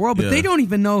people speak. around the world, but they don't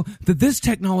even know that this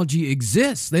technology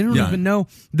exists. They don't even know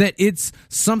that it's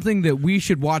something that we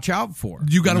should watch out for.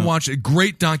 You got to watch a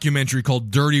great documentary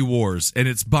called Dirty Wars, and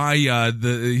it's by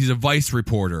he's a Vice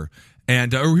reporter,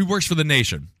 and or he works for The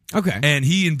Nation. Okay. And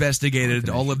he investigated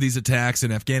all of these attacks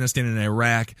in Afghanistan and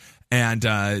Iraq, and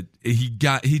he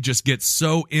just gets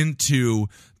so into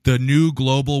the new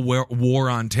global war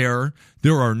on terror.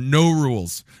 There are no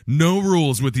rules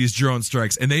with these drone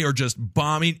strikes, and they are just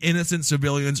bombing innocent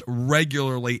civilians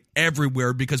regularly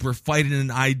everywhere because we're fighting an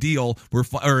ideal,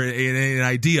 an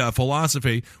idea, a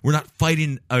philosophy. We're not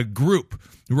fighting a group,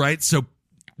 right? So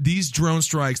these drone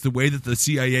strikes, the way that the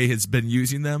CIA has been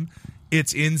using them,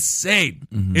 it's insane.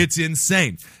 Mm-hmm. It's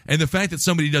insane. And the fact that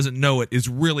somebody doesn't know it is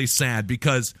really sad,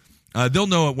 because they'll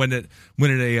know it when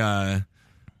a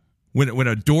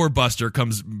doorbuster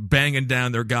comes banging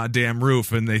down their goddamn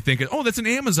roof, and they think, oh, that's an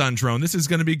Amazon drone. This is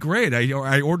going to be great.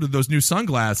 I ordered those new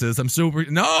sunglasses.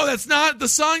 No, that's not the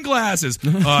sunglasses.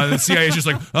 The CIA is just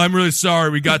like, I'm really sorry.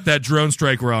 We got that drone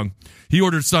strike wrong. He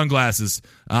ordered sunglasses.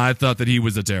 I thought that he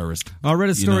was a terrorist. I read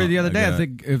a story the other day. I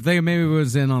think if they maybe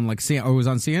was in on or was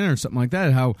on CNN or something like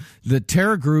that, how the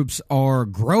terror groups are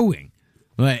growing.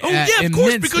 Like, of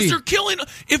course, because they're killing.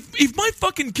 If my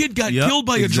fucking kid got killed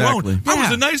by a drone, I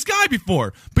was a nice guy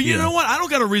before. But you know what? I don't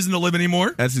got a reason to live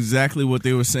anymore. That's exactly what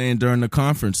they were saying during the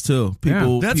conference too.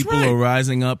 People are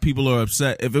rising up. People are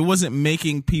upset. If it wasn't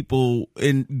making people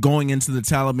going into the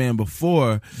Taliban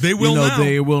before, they will now.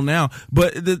 They will now.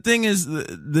 But the thing is,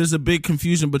 there's a big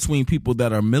confusion between people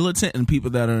that are militant and people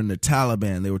that are in the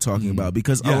Taliban. They were talking about,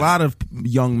 because a lot of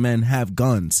young men have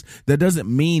guns. That doesn't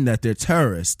mean that they're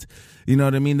terrorists. You know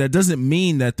what I mean? That doesn't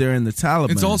mean that they're in the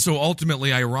Taliban. It's also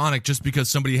ultimately ironic. Just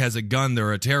because somebody has a gun,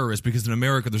 they're a terrorist. Because in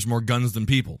America, there's more guns than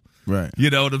people. Right.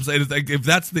 You know what I'm saying? It's like, if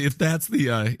that's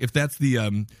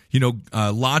the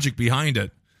logic behind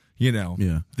it.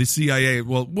 The CIA.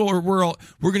 Well, we're going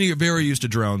to get very used to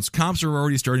drones. Cops are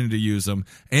already starting to use them.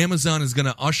 Amazon is going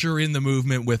to usher in the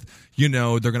movement with, they're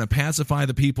going to pacify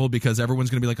the people, because everyone's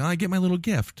going to be like, I get my little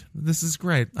gift. This is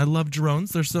great. I love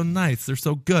drones. They're so nice. They're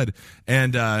so good.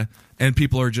 And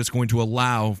people are just going to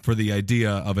allow for the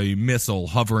idea of a missile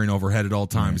hovering overhead at all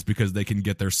times, because they can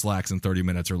get their slacks in 30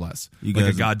 minutes or less,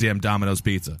 like a goddamn Domino's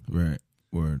pizza. Right.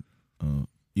 Word.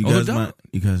 You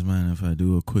guys mind if I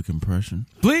do a quick impression?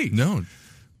 Please. No.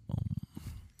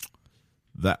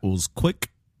 That was quick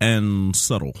and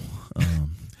subtle.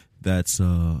 That's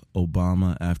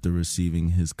Obama after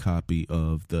receiving his copy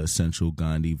of The Essential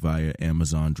Gandhi via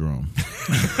Amazon drone.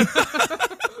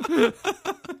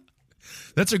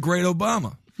 That's a great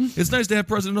Obama. It's nice to have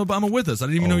President Obama with us. I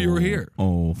didn't even know you were here.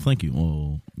 Oh, thank you.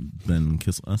 Oh, Ben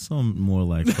Kissel. I saw him more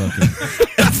like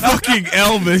fucking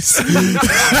Elvis.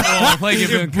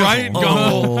 If Bryant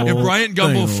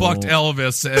Gumbel fucked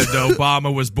Elvis and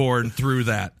Obama was born through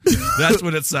that, that's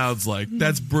what it sounds like.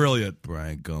 That's brilliant.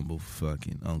 Bryant Gumbel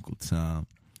fucking Uncle Tom.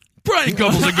 Brian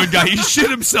Gumbel's a good guy. He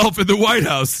shit himself in the White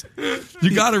House.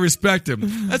 You got to respect him.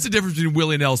 That's the difference between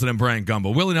Willie Nelson and Brian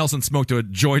Gumbel. Willie Nelson smoked a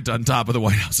joint on top of the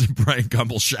White House, and Brian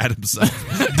Gumbel shat himself.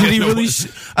 Did he really?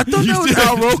 I thought that was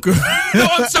Al Roker. No,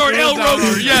 I'm sorry, Al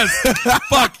Roker. Yes.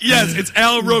 Fuck, yes. It's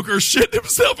Al Roker shitting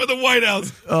himself in the White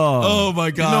House. Oh,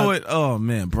 my God. You know what? Oh,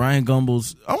 man. Brian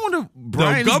Gumbel's. I want Some of the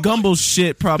Brian Gumbo- Gumbo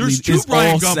shit probably There's two is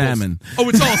Brian all Gumbels. salmon. Oh,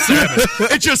 it's all salmon.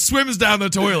 It just swims down the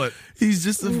toilet. He's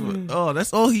just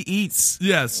that's all he eats.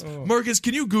 Yes. Marcus,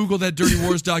 can you Google that Dirty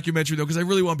Wars documentary, though? Because I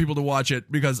really want people to watch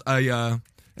it, because I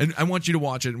want you to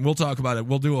watch it, and we'll talk about it.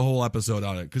 We'll do a whole episode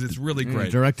on it, because it's really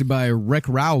great. Directed by Rick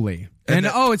Rowley. And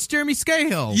it's Jeremy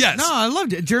Scahill. Yes. No, I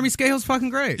loved it. Jeremy Scahill's fucking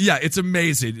great. Yeah, it's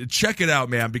amazing. Check it out,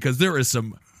 man, because there is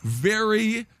some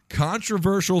very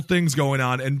controversial things going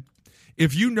on. And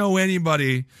if you know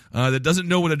anybody that doesn't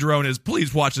know what a drone is,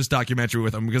 please watch this documentary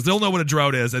with them, because they'll know what a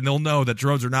drone is, and they'll know that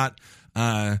drones are not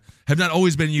have not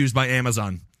always been used by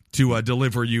Amazon to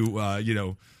deliver you,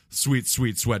 sweet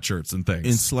sweatshirts and things.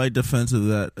 In slight defense of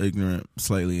that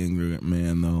slightly ignorant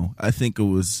man, though, I think it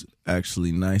was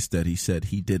actually nice that he said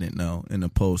he didn't know, in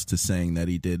opposed to saying that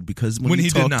he did, because when he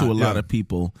talked to a lot of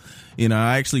people,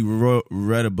 I actually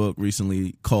read a book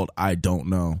recently called I Don't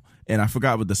Know, and I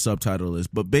forgot what the subtitle is,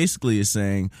 but basically it's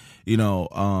saying,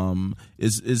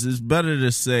 it's better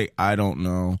to say I don't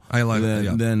know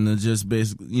than to just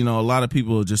basically, a lot of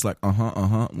people are just like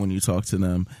when you talk to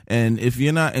them, and if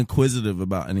you're not inquisitive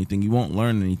about anything, you won't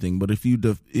learn anything. But if you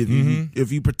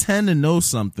pretend to know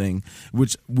something,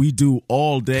 which we do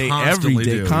all day, every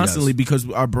day, constantly, because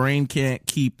our brain can't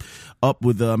keep up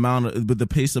with the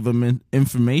pace of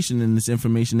information in this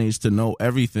information age to know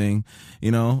everything. I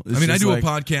do a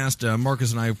podcast.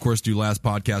 Marcus and I, of course, do Last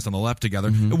Podcast on the Left together.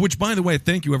 Which, by the way,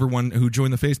 thank you everyone who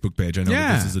joined the Facebook page. I know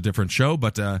that this is a different show,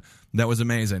 but that was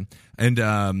amazing.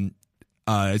 And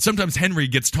sometimes Henry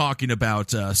gets talking about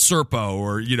Serpo,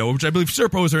 or which I believe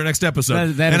Serpo is our next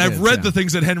episode. And I've read the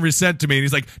things that Henry said to me, and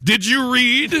he's like, "Did you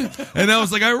read?" And I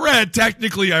was like, "I read.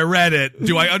 Technically, I read it.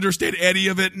 Do I understand any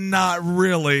of it? Not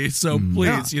really. So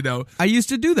please, I used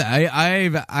to do that.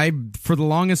 I for the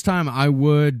longest time, I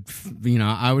would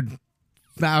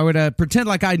pretend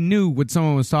like I knew what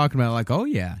someone was talking about. Like, oh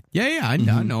yeah, I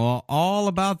know all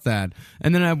about that.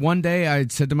 And then one day I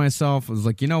said to myself, I was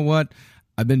like, you know what?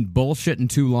 I've been bullshitting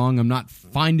too long. I'm not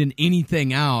finding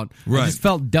anything out. Right. I just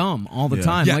felt dumb all the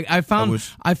time. Yeah. Like I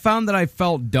found that I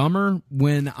felt dumber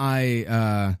when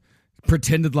I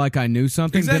pretended like I knew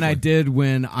something than I did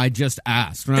when I just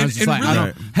asked. When I was just like,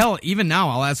 really, hell, even now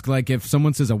I'll ask, like, if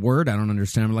someone says a word I don't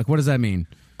understand, I'm like, what does that mean?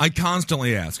 I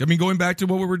constantly ask. I mean, going back to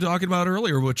what we were talking about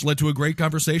earlier, which led to a great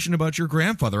conversation about your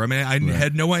grandfather. I mean, I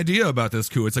had no idea about this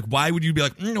coup. It's like, why would you be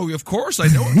like, no, of course I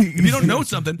know it. If you don't know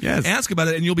something, ask about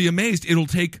it, and you'll be amazed. It'll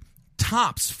take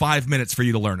tops 5 minutes for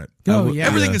you to learn it.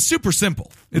 Everything is super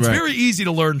simple. It's very easy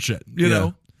to learn shit, you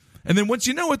know? And then once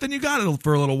you know it, then you got it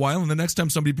for a little while, and the next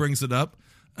time somebody brings it up,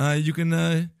 you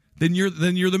can... Then you're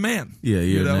the man. Yeah,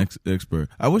 you're an expert.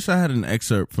 I wish I had an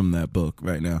excerpt from that book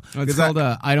right now. It's called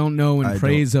I Don't Know in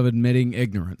Praise of Admitting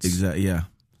Ignorance. Exactly, yeah.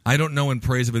 I don't know in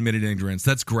praise of admitting ignorance.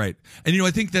 That's great. And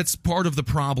I think that's part of the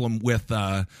problem with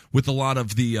a lot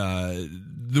of the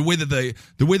way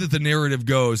that the narrative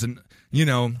goes. And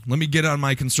let me get on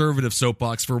my conservative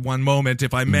soapbox for one moment,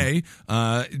 if I may.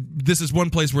 This is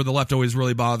one place where the left always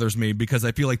really bothers me, because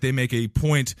I feel like they make a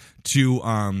point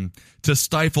to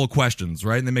stifle questions,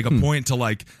 right? And they make a point to,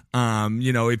 like,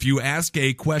 if you ask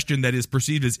a question that is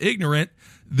perceived as ignorant,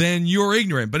 then you're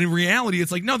ignorant. But in reality, it's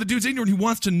like, no, the dude's ignorant. He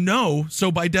wants to know.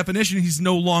 So by definition, he's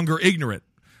no longer ignorant.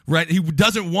 Right? He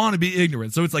doesn't want to be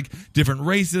ignorant. So it's like different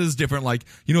races, different, like,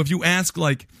 if you ask,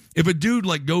 like, if a dude,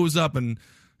 like, goes up and,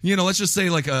 let's just say,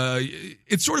 like,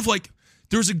 it's sort of like,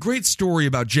 there's a great story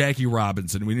about Jackie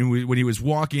Robinson when he was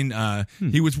walking down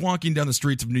the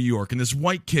streets of New York, and this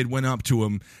white kid went up to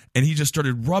him and he just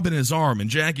started rubbing his arm, and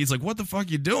Jackie's like, "What the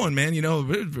fuck you doing, man?"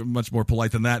 Much more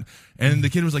polite than that. And the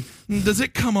kid was like, "Does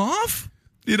it come off?"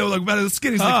 Like, about his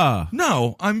skin. He's like,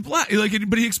 "No, I'm black." Like,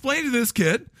 but he explained to this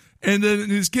kid, and then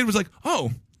his kid was like,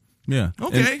 "Oh, yeah,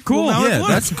 okay, and cool. Well,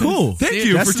 That's cool. Thank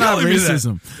you for telling me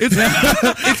that."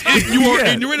 You are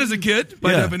ignorant as a kid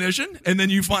by definition, and then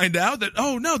you find out that,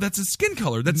 oh no, that's his skin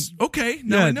color. That's okay.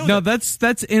 Now I know. No,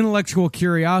 that's intellectual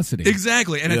curiosity.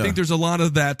 Exactly, and I think there's a lot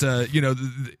of that.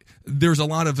 There's a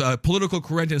lot of political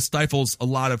correctness stifles a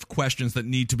lot of questions that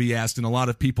need to be asked, and a lot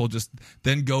of people just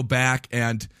then go back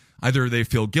and either they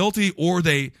feel guilty, or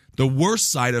the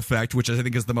worst side effect, which I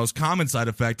think is the most common side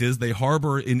effect, is they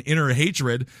harbor an inner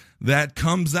hatred that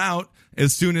comes out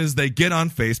as soon as they get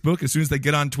on Facebook, as soon as they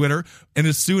get on Twitter, and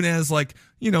as soon as, like,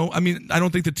 I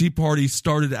don't think the Tea Party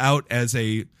started out as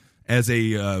a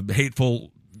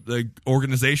hateful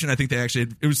organization. I think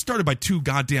it was started by two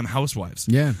goddamn housewives.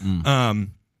 Yeah.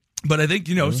 But I think,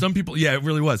 some people, it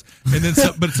really was. And then,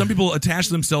 but some people attach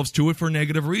themselves to it for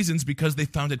negative reasons because they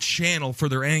found a channel for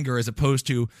their anger, as opposed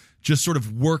to just sort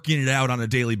of working it out on a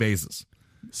daily basis.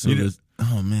 So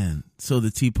Oh man! So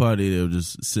the Tea Party, they were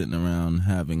just sitting around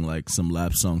having like some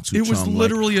lap song. It was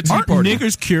literally a tea aren't party.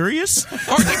 Niggers curious?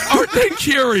 Aren't they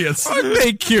curious? Aren't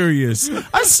they curious?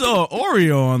 I saw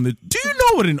Oreo on the. Do you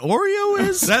know what an Oreo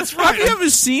is? That's right. Have you ever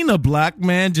seen a black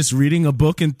man just reading a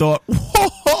book and thought,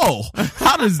 "Whoa,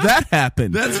 how does that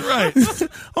happen?" That's right.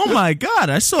 Oh my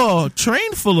God! I saw a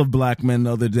train full of black men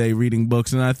the other day reading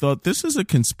books, and I thought this is a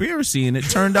conspiracy, and it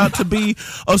turned out to be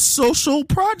a social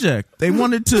project. They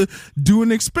wanted to do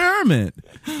an experiment.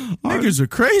 Niggers are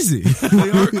crazy. They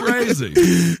are crazy.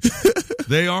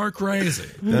 They are crazy.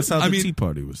 That's how the Tea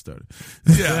Party was started.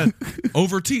 Yeah,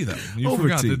 over tea though. You Over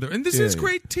forgot tea. and this is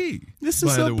great tea. This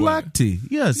is by a the black way. tea.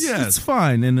 Yes, it's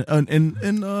fine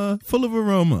and full of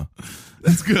aroma.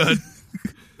 That's good.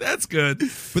 That's good.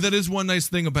 But that is one nice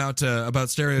thing about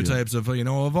stereotypes of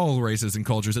of all races and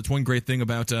cultures. It's one great thing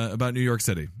about New York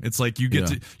City. It's like you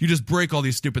just break all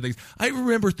these stupid things. I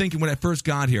remember thinking when I first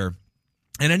got here,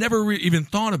 and I never even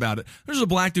thought about it. There's a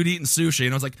black dude eating sushi,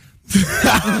 and I was like,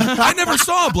 I never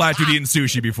saw a black dude eating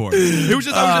sushi before. It was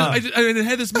just, I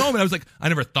had this moment. I was like, I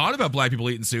never thought about black people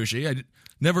eating sushi.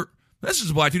 That's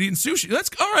just a black dude eating sushi. That's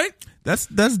all right.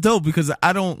 That's dope because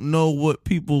I don't know what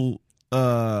people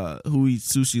who eat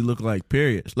sushi look like,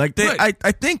 period. Like Right.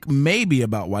 I think maybe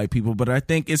about white people, but I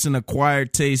think it's an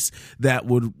acquired taste that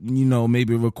would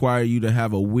maybe require you to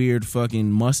have a weird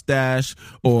fucking mustache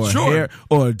or Sure. hair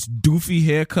or a doofy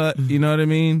haircut. You know what I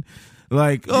mean?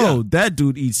 Like, that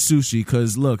dude eats sushi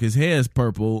because look, his hair is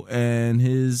purple and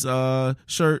his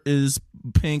shirt is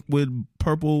pink with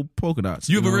purple polka dots.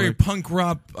 You have a very like, punk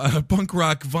rock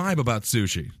vibe about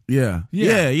sushi. yeah.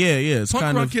 It's Punk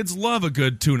kind rock of kids love a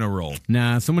good tuna roll.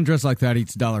 Nah, someone dressed like that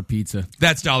eats dollar pizza.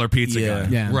 That's Dollar Pizza Yeah. guy.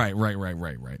 Yeah. Right.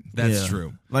 That's Yeah.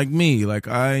 true. Like me, like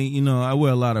I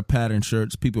wear a lot of patterned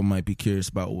shirts. People might be curious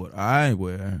about what I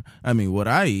wear. I mean, what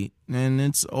I eat, and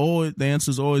the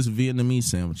answer's always Vietnamese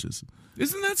sandwiches.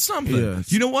 Isn't that something? Yeah.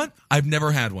 You know what? I've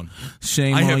never had one.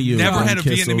 Shame I on have you. never Ron had a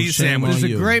Kissel. Vietnamese Shame sandwich. on There's a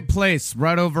you. great place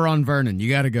right over on Vernon. You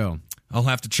got to go. I'll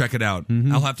have to check it out.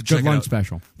 I'll have to check Good it lunch out.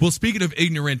 special. Well, speaking of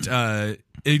ignorant, we have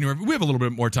a little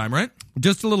bit more time, right?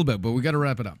 Just a little bit, but we got to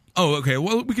wrap it up. Oh, okay.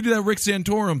 Well, we could do that Rick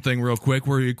Santorum thing real quick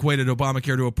where he equated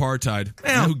Obamacare to apartheid.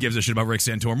 Who gives a shit about Rick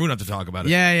Santorum? We don't have to talk about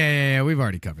it. Yeah. We've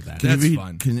already covered that. That's Can you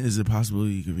fine. Is it possible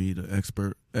you could read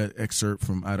an excerpt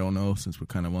from I Don't Know, since we're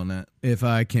kind of on that, If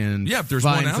I can Yeah, if there's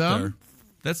find one out some. there.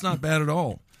 That's not bad at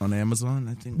all. on Amazon?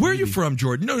 I think. Where are you from,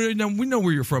 Jordan? No, we know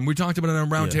where you're from. We talked about it on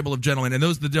Roundtable of Gentlemen. And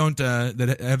those that don't,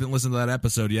 that haven't listened to that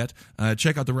episode yet,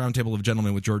 check out the Roundtable of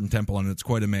Gentlemen with Jordan Temple, and it's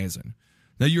quite amazing.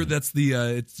 Now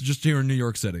it's just here in New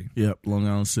York City. Yep, Long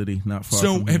Island City, not far.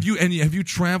 So from have here. you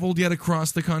traveled yet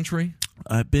across the country?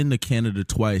 I've been to Canada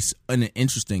twice in an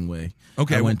interesting way.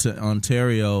 Okay, I went to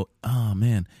Ontario. Oh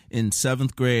man, in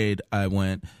 7th grade I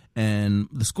went, and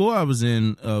the school I was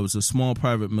in was a small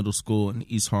private middle school in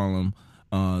East Harlem.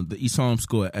 The East Harlem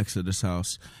School at Exeter's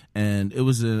House, and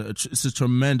it's a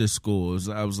tremendous school.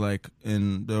 I was like,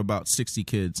 and there were about 60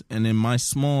 kids, and in my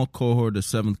small cohort of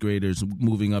 7th graders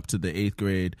moving up to the 8th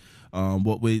grade,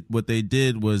 what they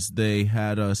did was they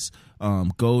had us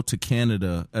go to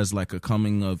Canada as like a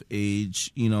coming of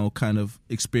age, kind of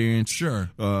experience. Sure.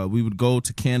 We would go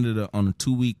to Canada on a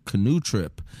 2-week canoe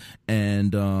trip,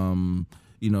 and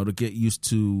to get used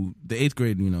to the 8th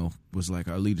grade, was like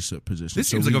our leadership position. This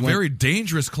So seems we like a went- very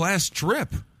dangerous class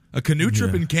trip. A canoe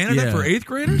trip in Canada Yeah. for 8th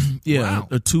graders? Yeah, Wow.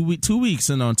 a 2 weeks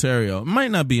in Ontario. It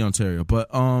might not be Ontario, but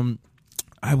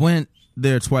I went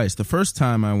there twice. The first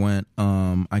time I went,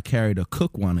 I carried a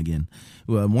Cook Wanigan.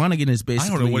 Well, Wanigan is I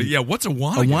basically don't know what's a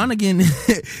Wanigan? A Wanigan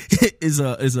is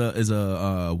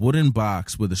a wooden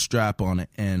box with a strap on it,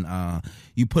 and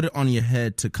you put it on your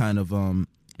head to kind of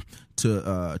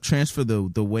to transfer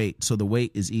the weight, so the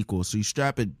weight is equal. So you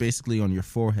strap it basically on your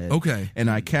forehead. Okay. And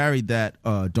I carried that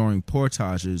during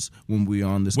portages when we were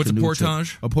on this What's a canoe portage?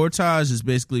 trip. A portage is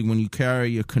basically when you carry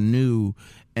your canoe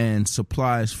and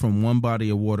supplies from one body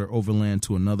of water overland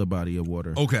to another body of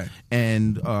water. Okay.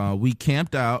 And we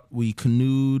camped out, we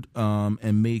canoed,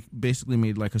 and basically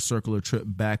made like a circular trip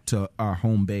back to our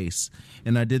home base.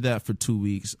 And I did that for 2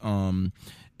 weeks.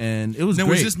 And it was Now,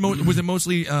 great. was it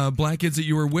mostly black kids that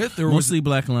you were with, or Mostly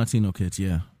black and Latino kids,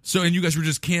 yeah. and you guys were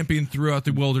just camping throughout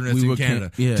the wilderness We in were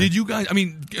Canada? yeah. Did you guys? I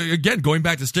mean, again, going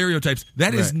back to stereotypes,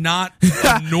 that is not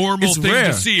a normal It's thing rare.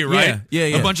 to see, right? Yeah.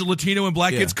 A bunch of Latino and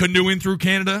black Yeah. kids canoeing through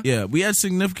Canada. Yeah, we had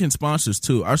significant sponsors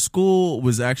too. Our school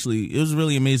was it was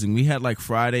really amazing. We had like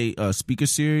Friday speaker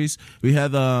series. We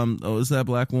had was that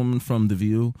black woman from The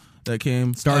View? that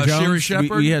came. Star Jones? Sherry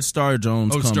Shepherd? We had Star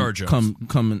Jones. Star Jones.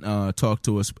 come and talk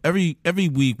to us. Every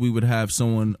week we would have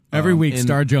someone. Every week,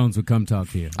 Star Jones would come talk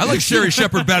to you. I like Sherry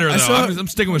Shepherd better though. I'm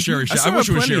sticking with Sherry I Shepherd. saw I wish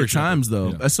her it was plenty Sherry of times Shepherd. though.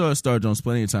 Yeah. I saw Star Jones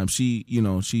plenty of times.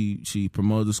 She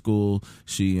promoted the school.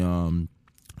 She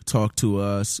talked to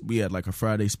us. We had like a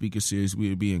Friday speaker series. We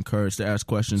would be encouraged to ask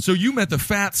questions. So you met the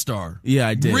fat star. Yeah,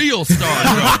 I did. Real Star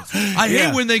Jones. I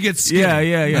hate when they get skinny.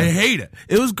 Yeah. I hate it.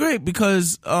 It was great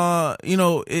because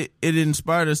it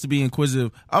inspired us to be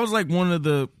inquisitive. I was like one of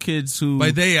the kids who, By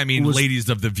they, I mean ladies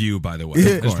of the View, by the way.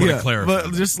 I just want to clarify.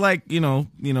 But just like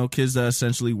kids that are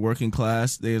essentially working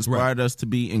class, they inspired us to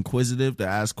be inquisitive, to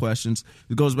ask questions.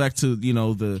 It goes back to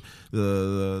the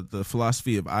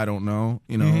philosophy of I don't know,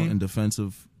 in defense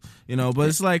of. But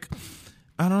it's like,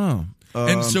 I don't know.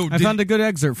 And so I found a good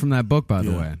excerpt from that book, by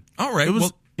the way. All right. It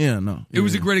was, it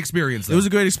was a great experience, though. It was a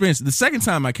great experience. The second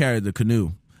time I carried the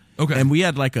canoe. Okay. And we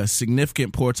had like a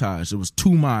significant portage. It was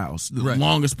 2 miles, the Right.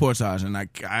 longest portage. And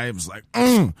I was like,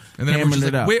 And then hammering everyone's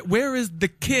it just out. like, where is the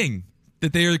king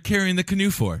that they are carrying the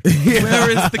canoe for? Where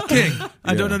is the king?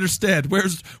 I don't understand.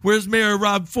 Where's Mayor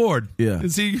Rob Ford? Yeah.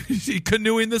 Is he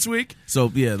canoeing this week?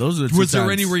 So, yeah, those are the 2 Was there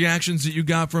times. any reactions that you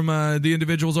got from the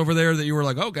individuals over there that you were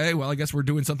like, okay, well, I guess we're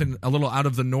doing something a little out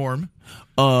of the norm?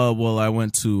 Well, I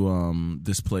went to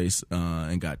this place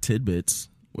and got tidbits.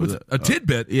 A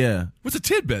tidbit? Yeah. What's a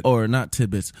tidbit? Or not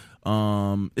tidbits.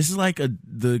 This is like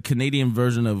the Canadian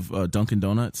version of Dunkin'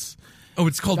 Donuts. Oh,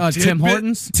 it's called Tim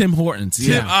Hortons? Tim Hortons,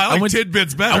 yeah. I like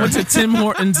tidbits better. I went to Tim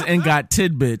Hortons and got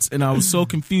tidbits, and I was so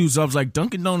confused. I was like,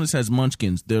 Dunkin' Donuts has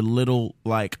munchkins. They're little,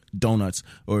 like, donuts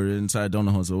or inside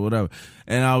donut holes or whatever.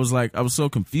 And I was so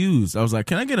confused. I was like,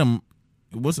 can I get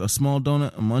what's a small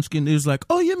donut, a munchkin? He was like,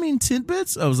 oh, you mean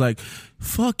tidbits? I was like,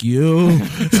 fuck you.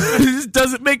 This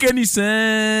doesn't make any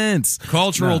sense.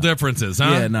 Cultural differences, huh?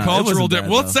 Yeah, nah, Cultural it wasn't bad,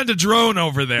 Well, let's though. send a drone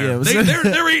over there. Yeah,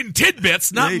 they're eating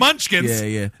tidbits, not munchkins.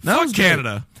 Yeah. Fuck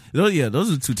Canada. Those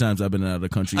are the 2 times I've been out of the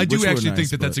country. I do which were actually nice, think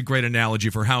that but- that's a great analogy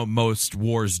for how most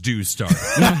wars do start.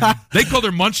 They call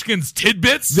their munchkins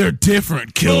tidbits? They're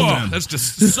different. Kill them. That's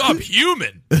just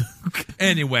subhuman.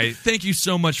 Anyway, thank you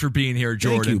so much for being here,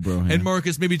 Jordan. Thank you, bro. And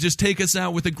Marcus, maybe just take us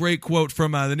out with a great quote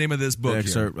from the name of this book. The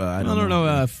excerpt, I don't know.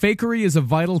 Fakery is a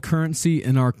vital currency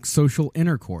in our social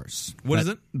intercourse. What is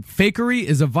it? Fakery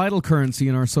is a vital currency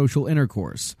in our social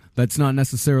intercourse. That's not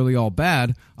necessarily all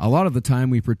bad. A lot of the time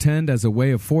we pretend as a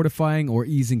way of fortifying or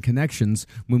easing connections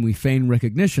when we feign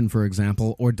recognition, for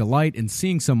example, or delight in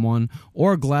seeing someone,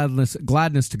 or gladness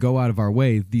to go out of our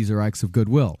way. These are acts of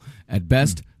goodwill. At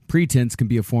best, pretense can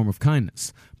be a form of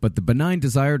kindness. But the benign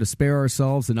desire to spare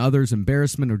ourselves and others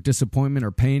embarrassment or disappointment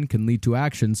or pain can lead to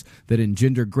actions that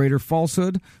engender greater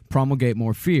falsehood, promulgate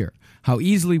more fear. How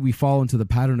easily we fall into the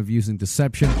pattern of using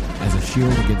deception as a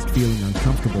shield against feeling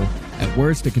uncomfortable. At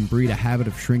worst, it can breed a habit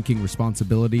of shrinking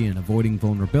responsibility and avoiding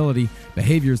vulnerability,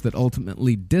 behaviors that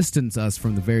ultimately distance us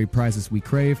from the very prizes we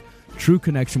crave, true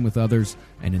connection with others,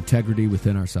 and integrity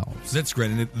within ourselves. That's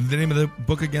great. And the name of the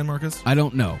book again, Marcus? I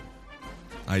don't know.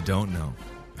 I don't know.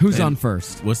 Who's on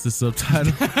first? What's the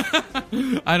subtitle?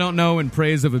 I don't know in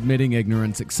praise of admitting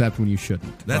ignorance except when you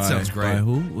shouldn't. That sounds great. By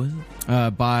who was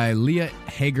it? By Leah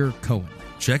Hager Cohen.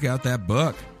 Check out that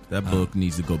book. That book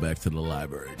needs to go back to the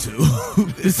library, too.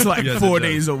 It's like Yes, 4 it does.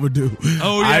 days overdue.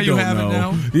 Oh, yeah, I you don't have it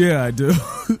know. now? Yeah, I do.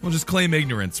 We'll just claim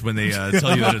ignorance when they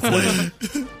tell you that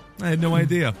it's late. I had no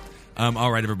idea.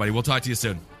 All right, everybody. We'll talk to you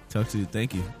soon. Talk to you.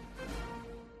 Thank you.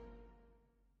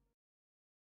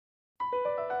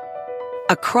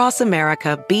 Across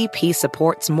America, BP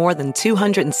supports more than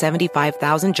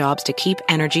 275,000 jobs to keep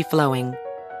energy flowing.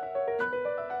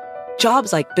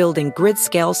 Jobs like building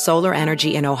grid-scale solar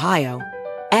energy in Ohio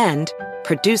and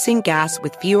producing gas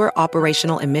with fewer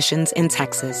operational emissions in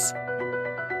Texas.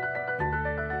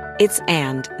 It's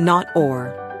and, not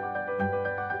or.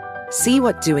 See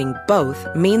what doing both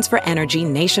means for energy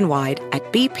nationwide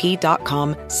at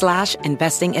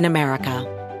bp.com/investing in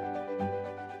America.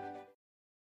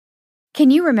 Can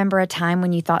you remember a time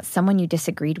when you thought someone you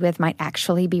disagreed with might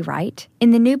actually be right?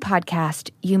 In the new podcast,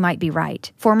 You Might Be Right,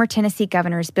 former Tennessee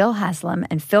Governors Bill Haslam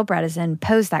and Phil Bredesen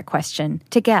pose that question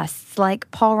to guests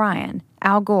like Paul Ryan,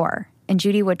 Al Gore, and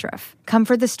Judy Woodruff. Come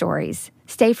for the stories,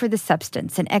 stay for the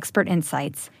substance and expert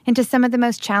insights into some of the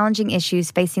most challenging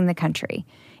issues facing the country,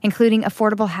 including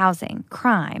affordable housing,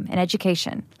 crime, and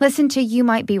education. Listen to You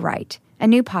Might Be Right, a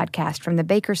new podcast from the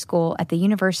Baker School at the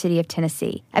University of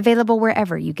Tennessee, available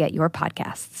wherever you get your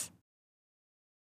podcasts.